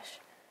my gosh.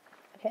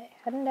 Okay,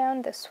 heading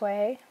down this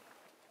way.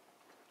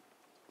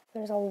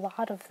 There's a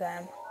lot of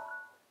them.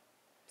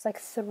 It's like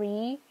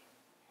 3.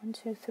 1,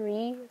 2,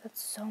 3. That's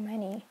so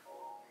many.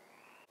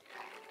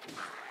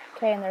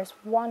 Okay, and there's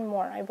one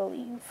more, I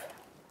believe.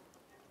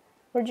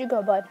 Where'd you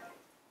go, bud?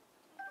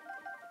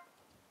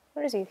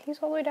 Where is he? He's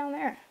all the way down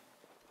there.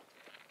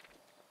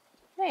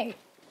 Hey.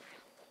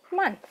 Come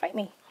on, fight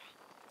me.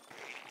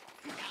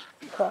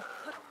 Cool.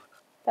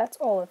 That's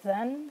all of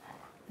them.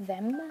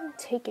 Them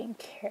taken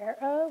care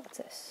of. What's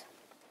this?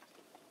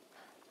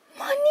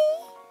 Money!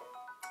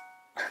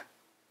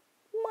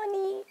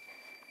 Money!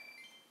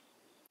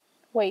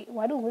 Wait,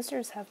 why do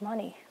lizards have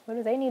money? What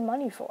do they need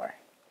money for?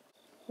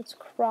 Let's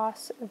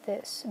cross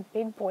this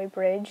big boy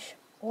bridge.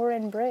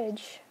 Orin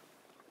Bridge.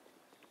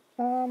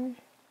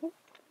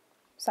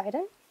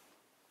 Sidon?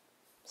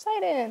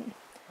 Sidon!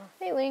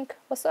 Hey Link,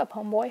 what's up,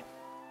 homeboy?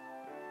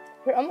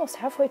 You're almost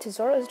halfway to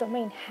Zora's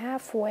domain.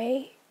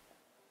 Halfway?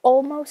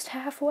 Almost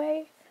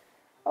halfway?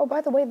 Oh,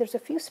 by the way, there's a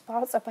few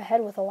spots up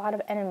ahead with a lot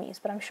of enemies,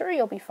 but I'm sure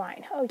you'll be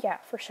fine. Oh yeah,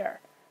 for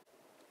sure.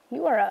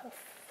 You are a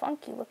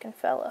funky looking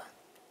fella.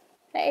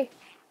 Hey,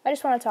 I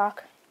just want to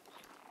talk.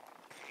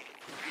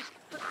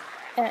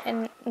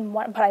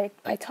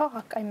 By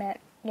talk, I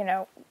meant, you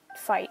know,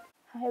 fight.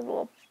 Hi,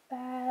 little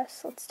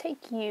bass. Let's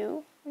take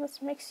you.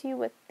 Let's mix you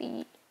with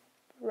the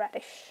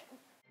radish.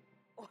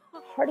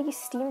 Hearty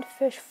steamed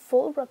fish,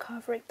 full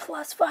recovery,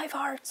 plus 5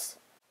 hearts.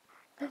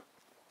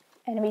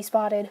 Enemy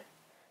spotted.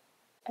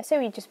 I say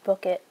we just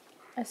book it.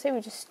 I say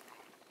we just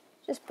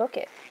book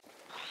it.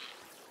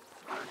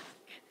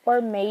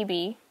 Or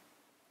maybe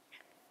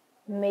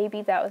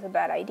that was a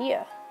bad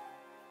idea.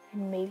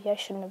 Maybe I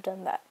shouldn't have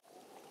done that.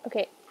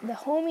 Okay, the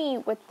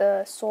homie with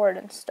the sword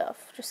and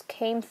stuff just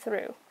came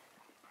through.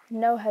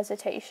 No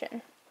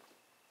hesitation.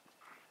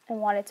 And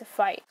wanted to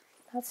fight.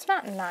 That's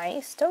not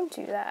nice. Don't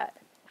do that.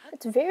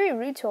 It's very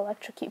rude to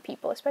electrocute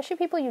people, especially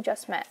people you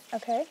just met,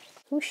 okay?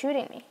 Who's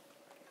shooting me?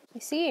 I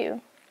see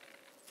you.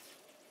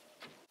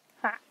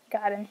 Ha,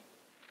 got him.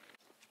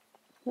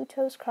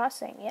 Pluto's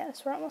Crossing.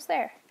 Yes, we're almost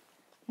there.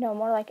 No,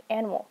 more like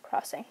Animal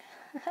Crossing.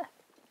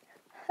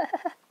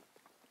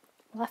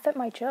 Laugh at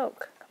my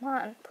joke. Come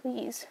on,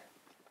 please.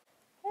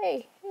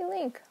 Hey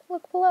Link,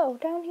 look below,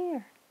 down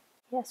here.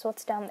 Yes,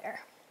 what's down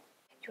there?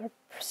 You're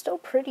still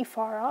pretty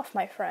far off,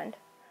 my friend.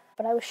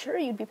 But I was sure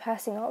you'd be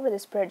passing over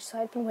this bridge, so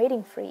I'd been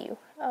waiting for you.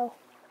 Oh,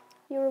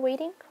 you were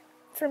waiting?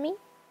 For me?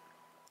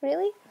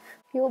 Really?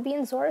 You will be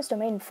in Zora's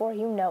domain before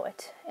you know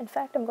it. In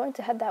fact, I'm going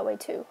to head that way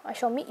too. I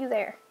shall meet you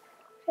there.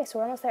 Okay, so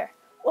we're almost there.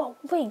 Whoa,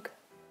 Link!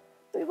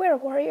 Beware,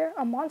 warrior.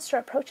 A monster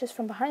approaches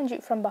from behind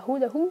you, from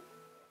Bahu.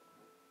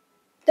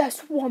 That's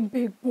one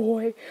big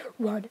boy.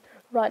 Run,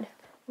 run,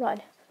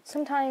 run.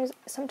 Sometimes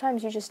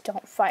you just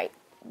don't fight.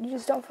 You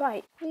just don't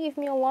fight. Leave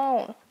me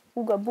alone.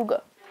 Ooga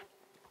booga.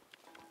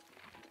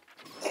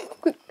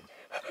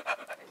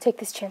 Take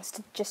this chance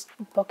to just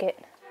book it.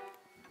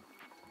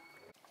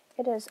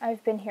 It is.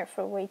 I've been here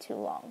for way too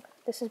long.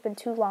 This has been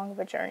too long of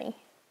a journey.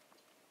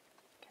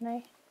 Can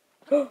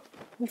I?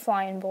 We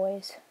flying,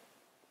 boys.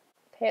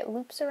 Okay, it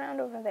loops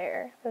around over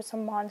there. There's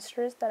some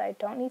monsters that I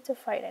don't need to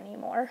fight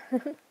anymore.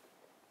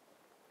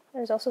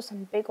 There's also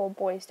some big old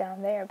boys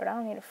down there, but I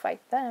don't need to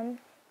fight them.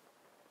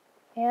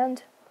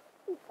 And,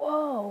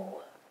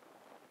 whoa.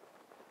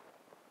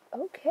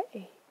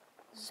 Okay.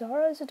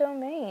 Zora's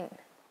domain.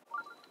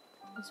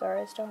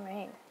 Zora's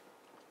domain.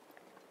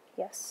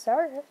 Yes,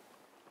 sir.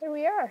 Here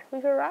we are.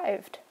 We've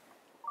arrived.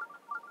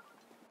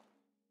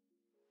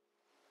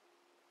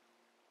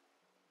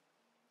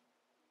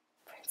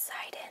 Prince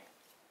Sidon.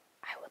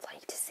 I would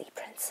like to see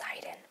Prince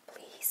Sidon,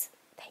 please.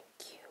 Thank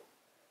you.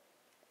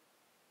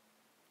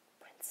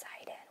 Prince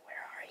Sidon,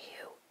 where are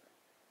you?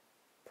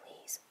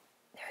 Please.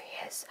 There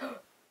he is.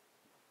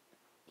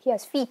 He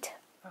has feet.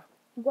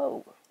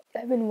 Whoa.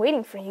 I've been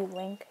waiting for you,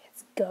 Link.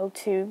 It's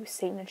go-to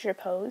signature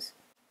pose.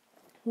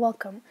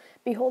 Welcome.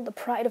 Behold the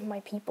pride of my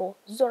people,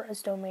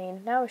 Zora's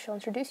domain. Now I shall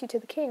introduce you to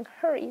the king.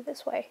 Hurry,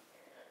 this way.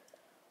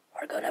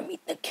 We're gonna meet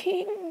the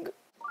king.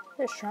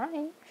 The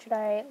shrine.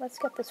 Let's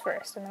get this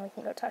first, and then we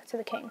can go talk to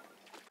the king.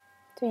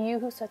 To you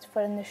who sets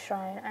foot in this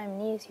shrine, I am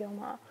Ni's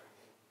Yoma.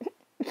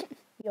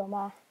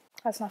 Yoma.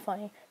 That's not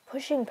funny.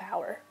 Pushing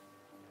power.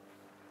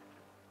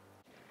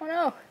 Oh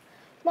no.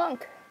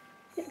 Monk.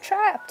 You're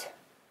trapped.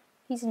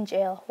 He's in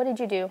jail. What did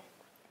you do?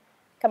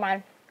 Come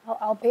on.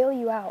 I'll bail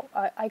you out.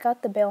 I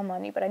got the bail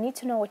money, but I need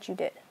to know what you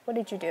did. What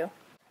did you do?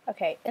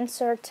 Okay,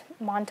 insert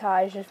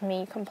montage of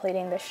me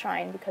completing this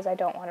shrine because I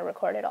don't want to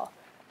record it all.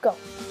 Go.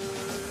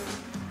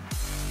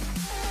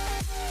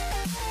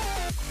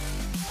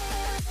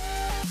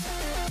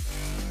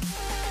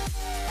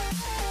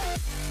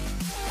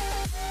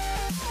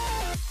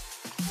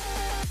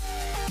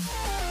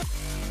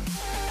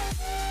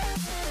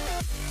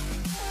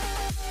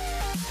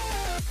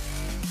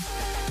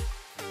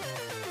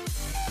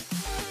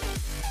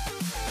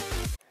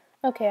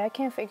 Okay, I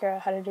can't figure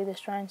out how to do this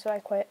shrine, so I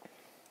quit.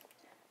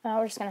 Now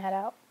we're just gonna head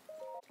out.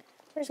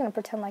 We're just gonna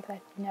pretend like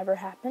that never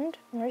happened,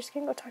 and we're just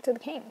gonna go talk to the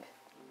king.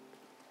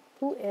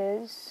 Who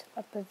is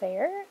up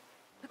there?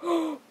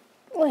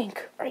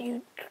 Link, are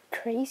you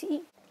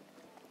crazy?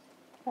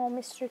 Oh,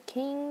 Mr.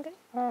 King,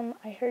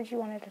 I heard you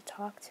wanted to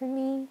talk to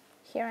me.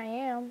 Here I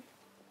am.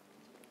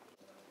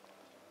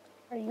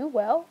 Are you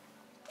well?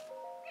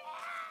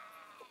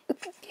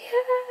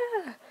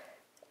 Yeah!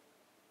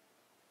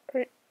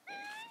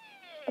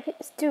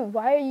 Dude,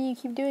 why do you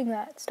keep doing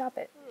that? Stop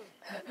it.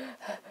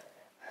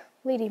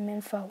 Lady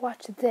Minfa,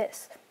 watch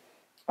this.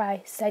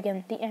 I,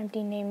 Segan, the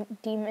empty name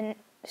demon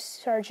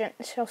Sergeant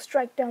shall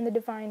strike down the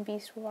divine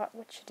beast. What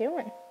you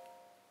doing?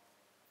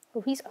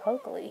 Oh, he's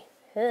ugly.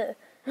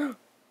 Ugh.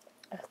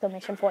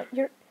 Exclamation point.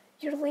 You're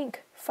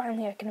Link.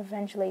 Finally I can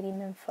avenge Lady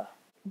Mipha.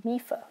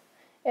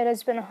 It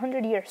has been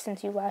 100 years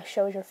since you last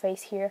showed your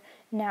face here.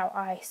 Now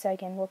I,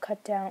 Sagan, will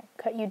cut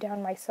you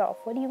down myself.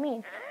 What do you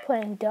mean?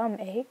 Playing dumb,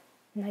 eh?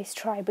 Nice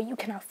try, but you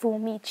cannot fool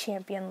me,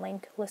 Champion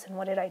Link. Listen,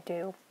 what did I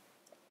do?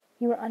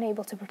 You were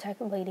unable to protect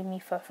Lady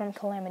Mipha from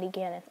Calamity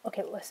Ganon.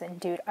 Okay, listen,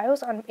 dude, I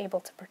was unable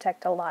to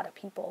protect a lot of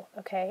people,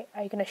 okay?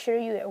 I can assure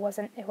you it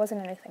wasn't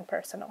anything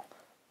personal.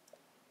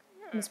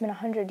 It's been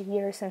 100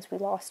 years since we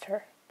lost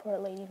her. Poor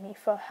Lady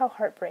Mipha. How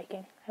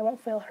heartbreaking. I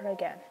won't fail her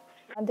again.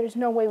 And there's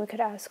no way we could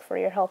ask for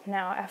your help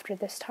now after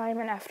this time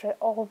and after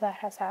all that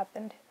has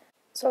happened.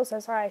 So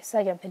says I,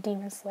 Sagan, the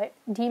Demon Slayer,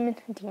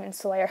 Demon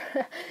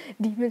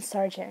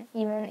Sergeant.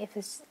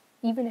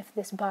 Even if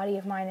this body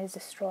of mine is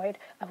destroyed,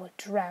 I will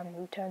drown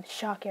Ruta in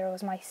shock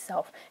arrows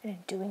myself, and in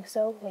doing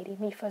so, Lady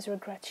Mipha's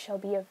regrets shall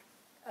be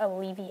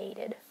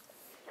alleviated.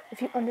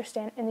 If you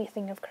understand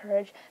anything of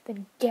courage,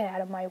 then get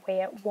out of my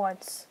way at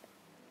once.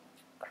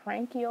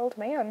 Cranky old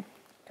man.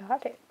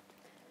 Got it.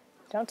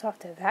 Don't talk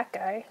to that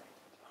guy.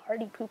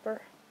 Hardy pooper.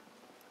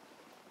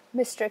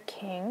 Mr.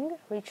 King,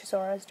 reach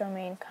Zora's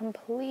domain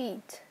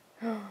complete.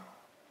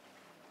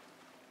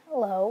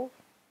 Hello.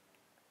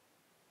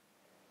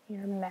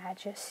 Your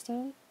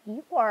Majesty,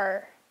 you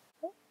are...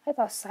 Oh, I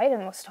thought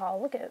Sidon was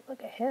tall. Look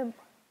at him.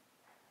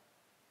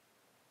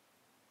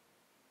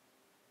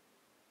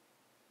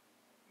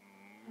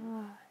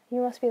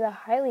 You must be the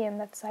Hylian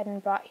that Sidon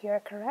brought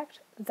here, correct?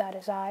 That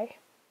is I.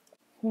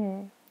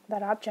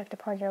 That object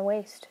upon your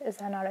waist, is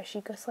that not a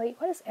Sheikah slate?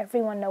 Why does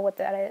everyone know what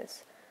that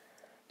is?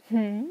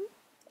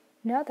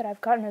 Now that I've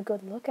gotten a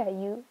good look at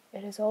you,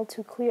 it is all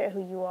too clear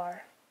who you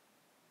are.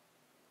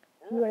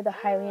 You are the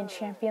Hylian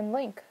champion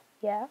Link,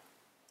 yeah?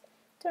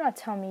 Do not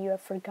tell me you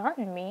have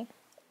forgotten me.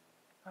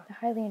 The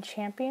Hylian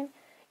champion?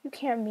 You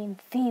can't mean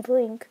the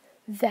Link,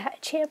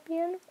 that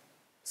champion?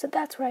 So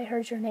that's where I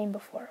heard your name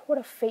before. What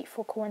a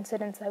fateful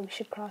coincidence that we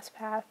should cross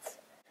paths.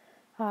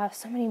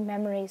 So many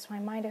memories. My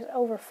mind is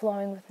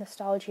overflowing with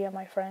nostalgia,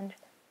 my friend.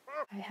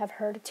 I have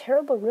heard a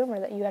terrible rumor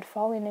that you had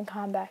fallen in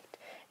combat,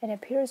 and it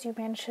appears you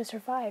managed to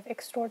survive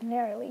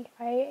extraordinarily.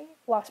 I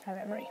lost my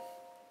memory.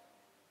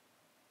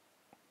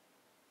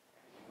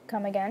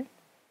 Come again?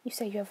 You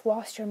say you have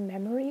lost your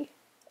memory?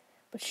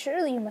 But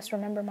surely you must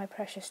remember my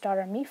precious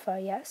daughter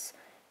Mipha, yes?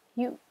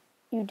 You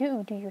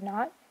do you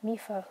not?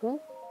 Mipha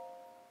who?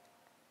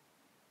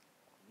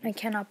 I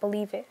cannot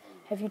believe it.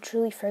 Have you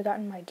truly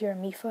forgotten my dear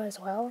Mipha as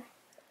well?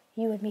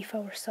 You and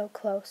Mipha were so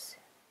close,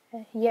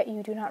 yet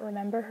you do not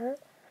remember her?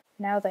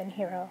 Now then,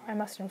 hero, I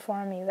must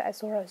inform you that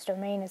Zora's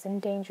domain is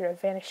in danger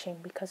of vanishing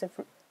because of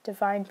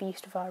divine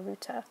beast Vah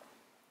Ruta.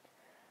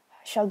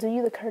 I shall do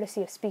you the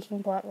courtesy of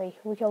speaking bluntly.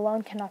 We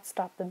alone cannot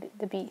stop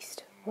the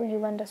beast. Will you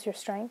lend us your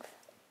strength?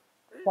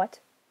 What?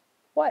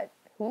 What?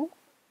 Who?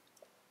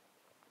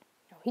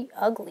 Oh, he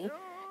ugly.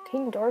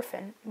 King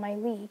Dorphin, my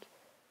liege.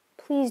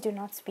 Please do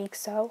not speak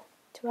so.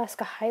 To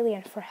ask a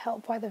Hylian for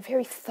help, why the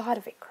very thought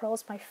of it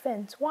curls my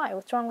fins. Why?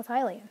 What's wrong with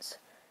Hylians?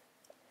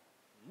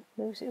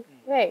 Muzzy.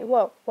 Hey,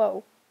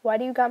 whoa. Why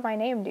do you got my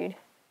name, dude?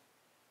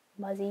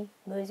 Muzzy,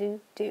 Muzzy,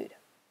 dude.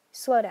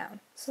 Slow down.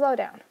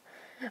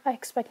 I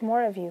expect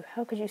more of you.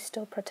 How could you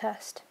still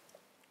protest?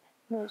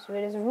 Muzzy,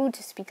 it is rude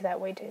to speak that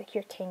way to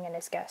your king and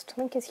his guest.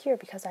 Link is here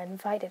because I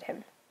invited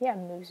him. Yeah,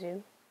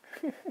 Muzzy.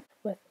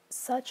 With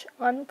such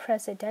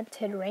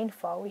unprecedented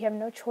rainfall, we have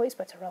no choice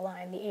but to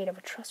rely on the aid of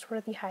a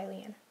trustworthy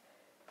Hylian.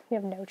 We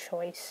have no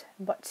choice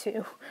but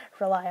to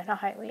rely on a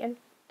Hylian.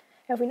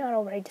 Have we not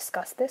already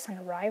discussed this and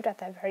arrived at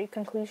that very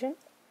conclusion?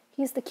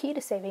 He's the key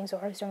to saving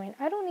Zora's domain.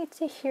 I don't need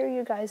to hear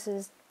you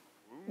guys'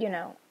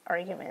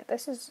 argument.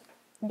 This is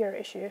your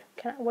issue.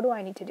 What do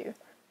I need to do?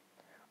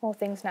 All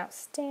things now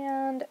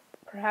stand.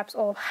 Perhaps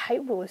all of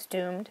Hyrule is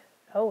doomed.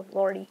 Oh,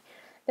 lordy.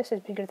 This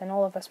is bigger than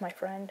all of us, my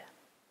friend.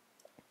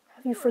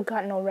 Have you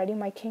forgotten already,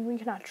 my king? We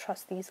cannot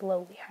trust these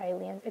lowly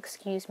Hylians.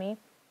 Excuse me.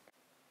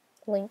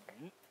 Link.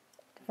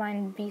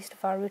 Divine beast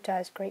Vah Ruta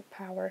has great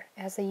power.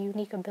 It has the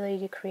unique ability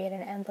to create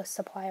an endless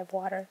supply of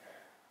water.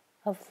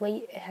 Of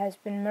late, it has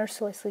been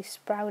mercilessly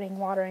sprouting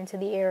water into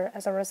the air.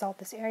 As a result,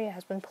 this area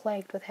has been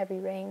plagued with heavy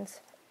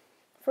rains.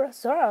 For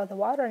us, Zora, the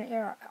water and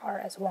air are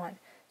as one.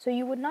 So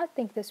you would not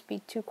think this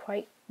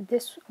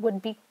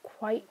would be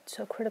quite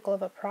so critical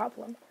of a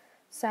problem.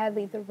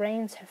 Sadly, the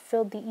rains have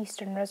filled the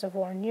eastern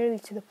reservoir nearly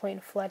to the point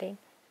of flooding.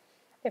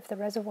 If the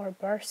reservoir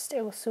bursts,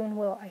 it soon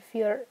will. I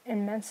fear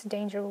immense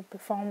danger will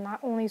befall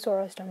not only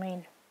Zora's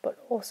domain, but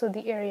also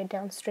the area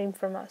downstream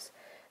from us.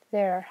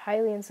 There,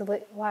 Hylian's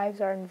lives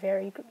are in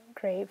very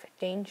grave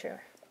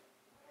danger.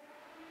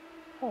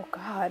 Oh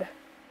God.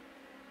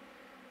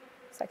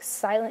 It's like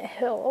Silent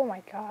Hill. Oh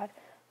my God.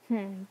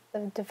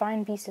 The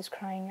divine beast is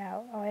crying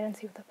out. Oh, I didn't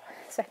see what the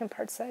second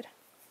part said.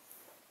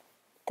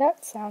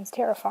 That sounds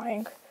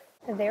terrifying.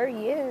 There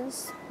he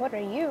is. What are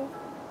you?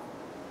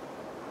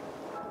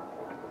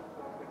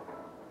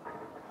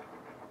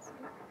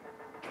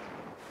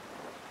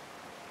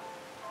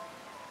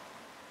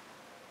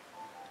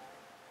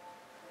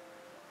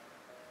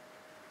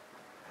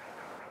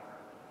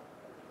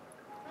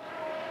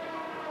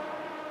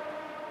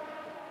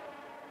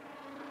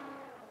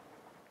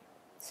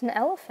 It's an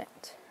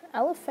elephant.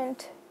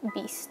 Elephant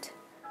beast.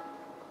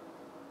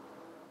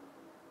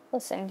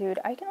 Listen, dude,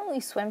 I can only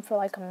swim for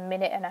like a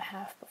minute and a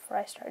half before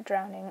I start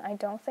drowning. I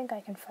don't think I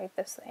can fight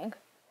this thing.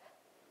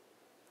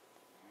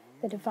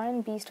 The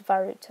divine beast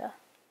Varuta.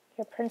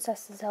 Your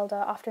princess Zelda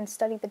often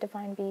studied the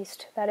divine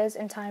beast, that is,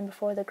 in time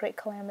before the great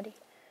calamity.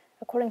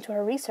 According to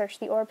her research,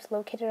 the orbs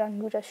located on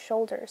Mudda's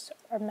shoulders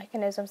are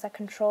mechanisms that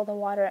control the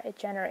water it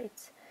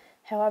generates.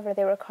 However,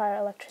 they require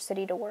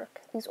electricity to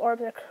work. These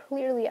orbs are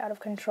clearly out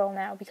of control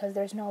now because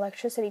there's no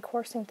electricity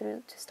coursing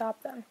through to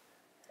stop them.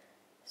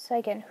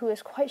 Seigen, who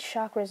is quite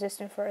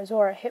shock-resistant for a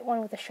Zora, hit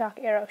one with a shock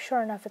arrow.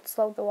 Sure enough, it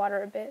slowed the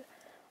water a bit.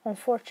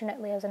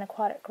 Unfortunately, as an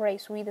aquatic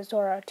race, we the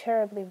Zora are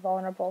terribly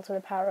vulnerable to the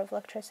power of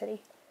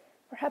electricity.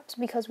 Perhaps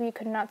because we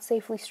could not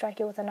safely strike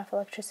it with enough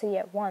electricity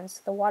at once,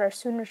 the water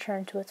soon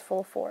returned to its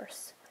full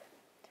force.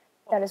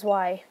 That is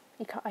why,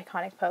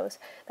 iconic pose,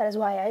 that is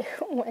why I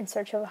went in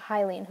search of a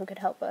Hylian who could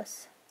help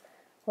us.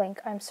 Link,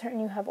 I'm certain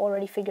you have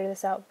already figured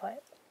this out,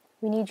 but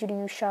we need you to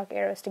use shock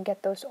arrows to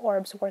get those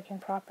orbs working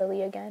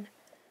properly again.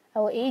 I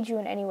will aid you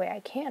in any way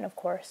I can, of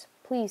course.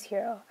 Please,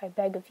 hero, I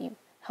beg of you,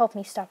 help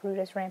me stop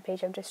Ruda's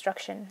rampage of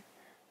destruction.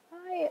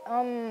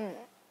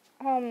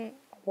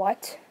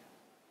 What?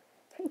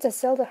 Princess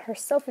Zelda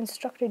herself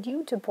instructed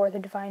you to board the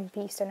divine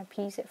beast and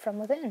appease it from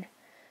within.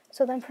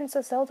 So then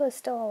Princess Zelda is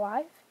still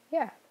alive?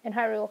 Yeah, in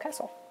Hyrule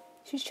Castle.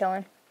 She's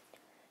chilling.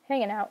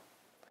 Hanging out.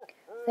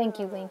 Thank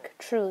you, Link.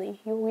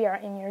 Truly, we are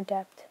in your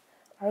debt.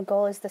 Our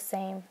goal is the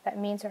same. That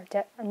means our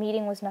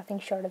meeting was nothing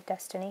short of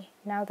destiny.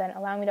 Now then,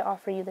 allow me to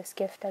offer you this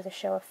gift as a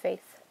show of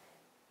faith.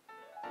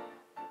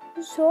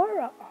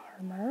 Zora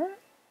armor?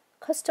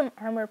 Custom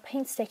armor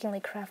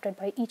painstakingly crafted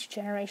by each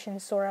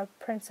generation's Zora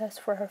princess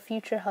for her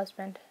future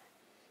husband.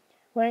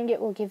 Wearing it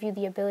will give you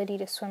the ability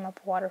to swim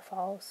up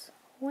waterfalls.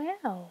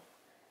 Wow.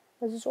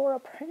 A Zora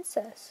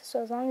princess.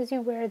 So as long as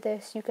you wear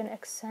this, you can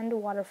ascend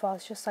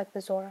waterfalls just like the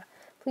Zora.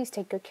 Please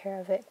take good care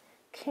of it.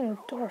 King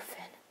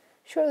Dorphin.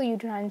 Surely you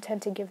do not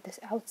intend to give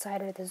this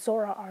outsider the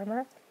Zora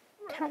armor?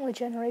 Countless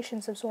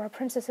generations of Zora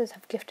princesses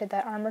have gifted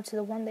that armor to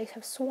the one they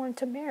have sworn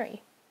to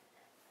marry.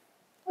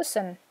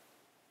 Listen,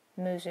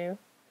 Muzzy,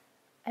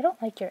 I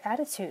don't like your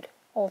attitude,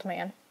 old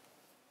man.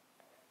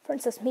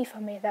 Princess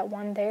Mipha made that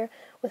one there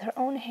with her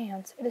own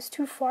hands. It is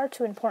too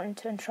important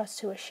to entrust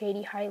to a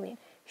shady Hylian.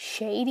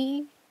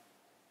 Shady?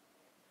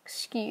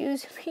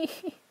 Excuse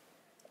me?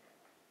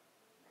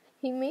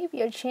 He may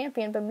be a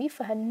champion, but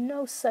Mipha had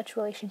no such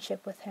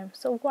relationship with him,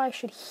 so why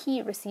should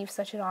he receive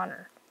such an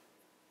honor?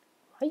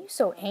 Why are you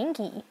so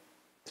angry?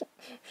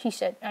 She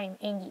said, I'm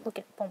angry. Look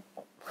at boom,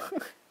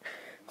 boom.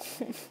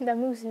 That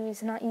Muzzy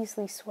is not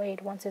easily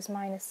swayed once his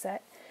mind is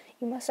set.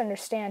 You must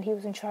understand he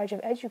was in charge of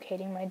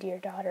educating my dear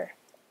daughter.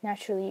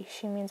 Naturally,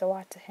 she means a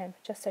lot to him,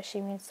 just as she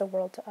means the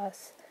world to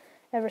us.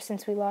 Ever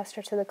since we lost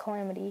her to the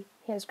calamity,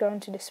 he has grown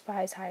to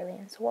despise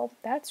Hylians. Well,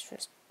 that's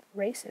just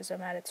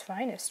racism at its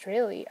finest,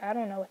 really. I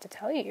don't know what to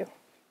tell you.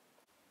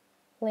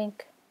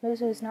 Link,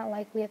 Muzzy is not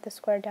likely at the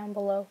square down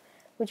below.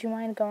 Would you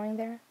mind going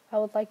there? I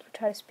would like to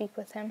try to speak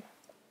with him.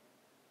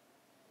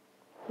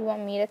 You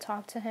want me to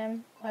talk to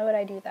him? Why would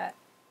I do that?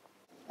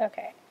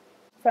 Okay,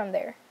 from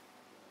there.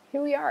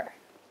 Here we are.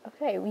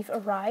 Okay, we've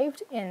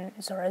arrived in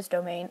Zora's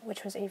domain,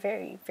 which was a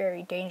very,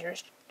 very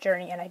dangerous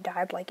journey, and I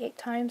died like 8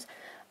 times.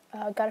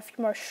 Got a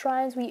few more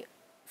shrines. We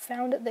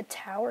found the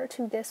tower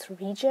to this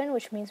region,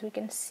 which means we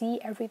can see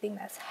everything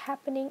that's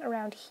happening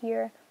around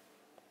here.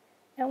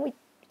 And we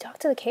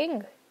talked to the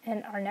king,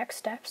 and our next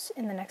steps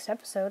in the next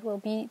episode will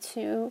be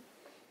to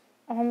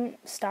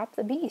stop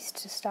the beast,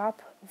 to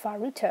stop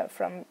Varuta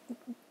from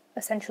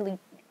essentially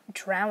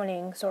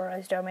drowning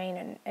Zora's domain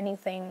and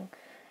anything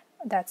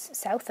that's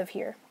south of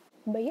here.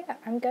 But yeah,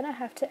 I'm gonna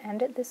have to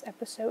end this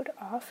episode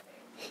off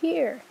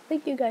here.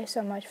 Thank you guys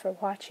so much for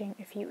watching.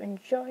 If you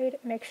enjoyed,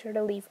 make sure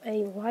to leave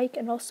a like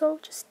and also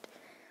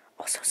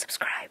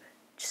subscribe.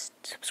 Just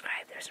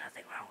subscribe. There's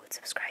nothing wrong with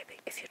subscribing.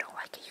 If you don't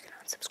like it, you can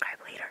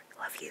unsubscribe later.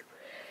 Love you.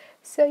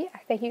 So yeah,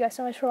 thank you guys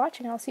so much for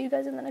watching. I'll see you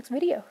guys in the next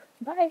video.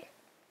 Bye.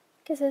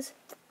 Kisses.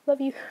 Love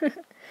you.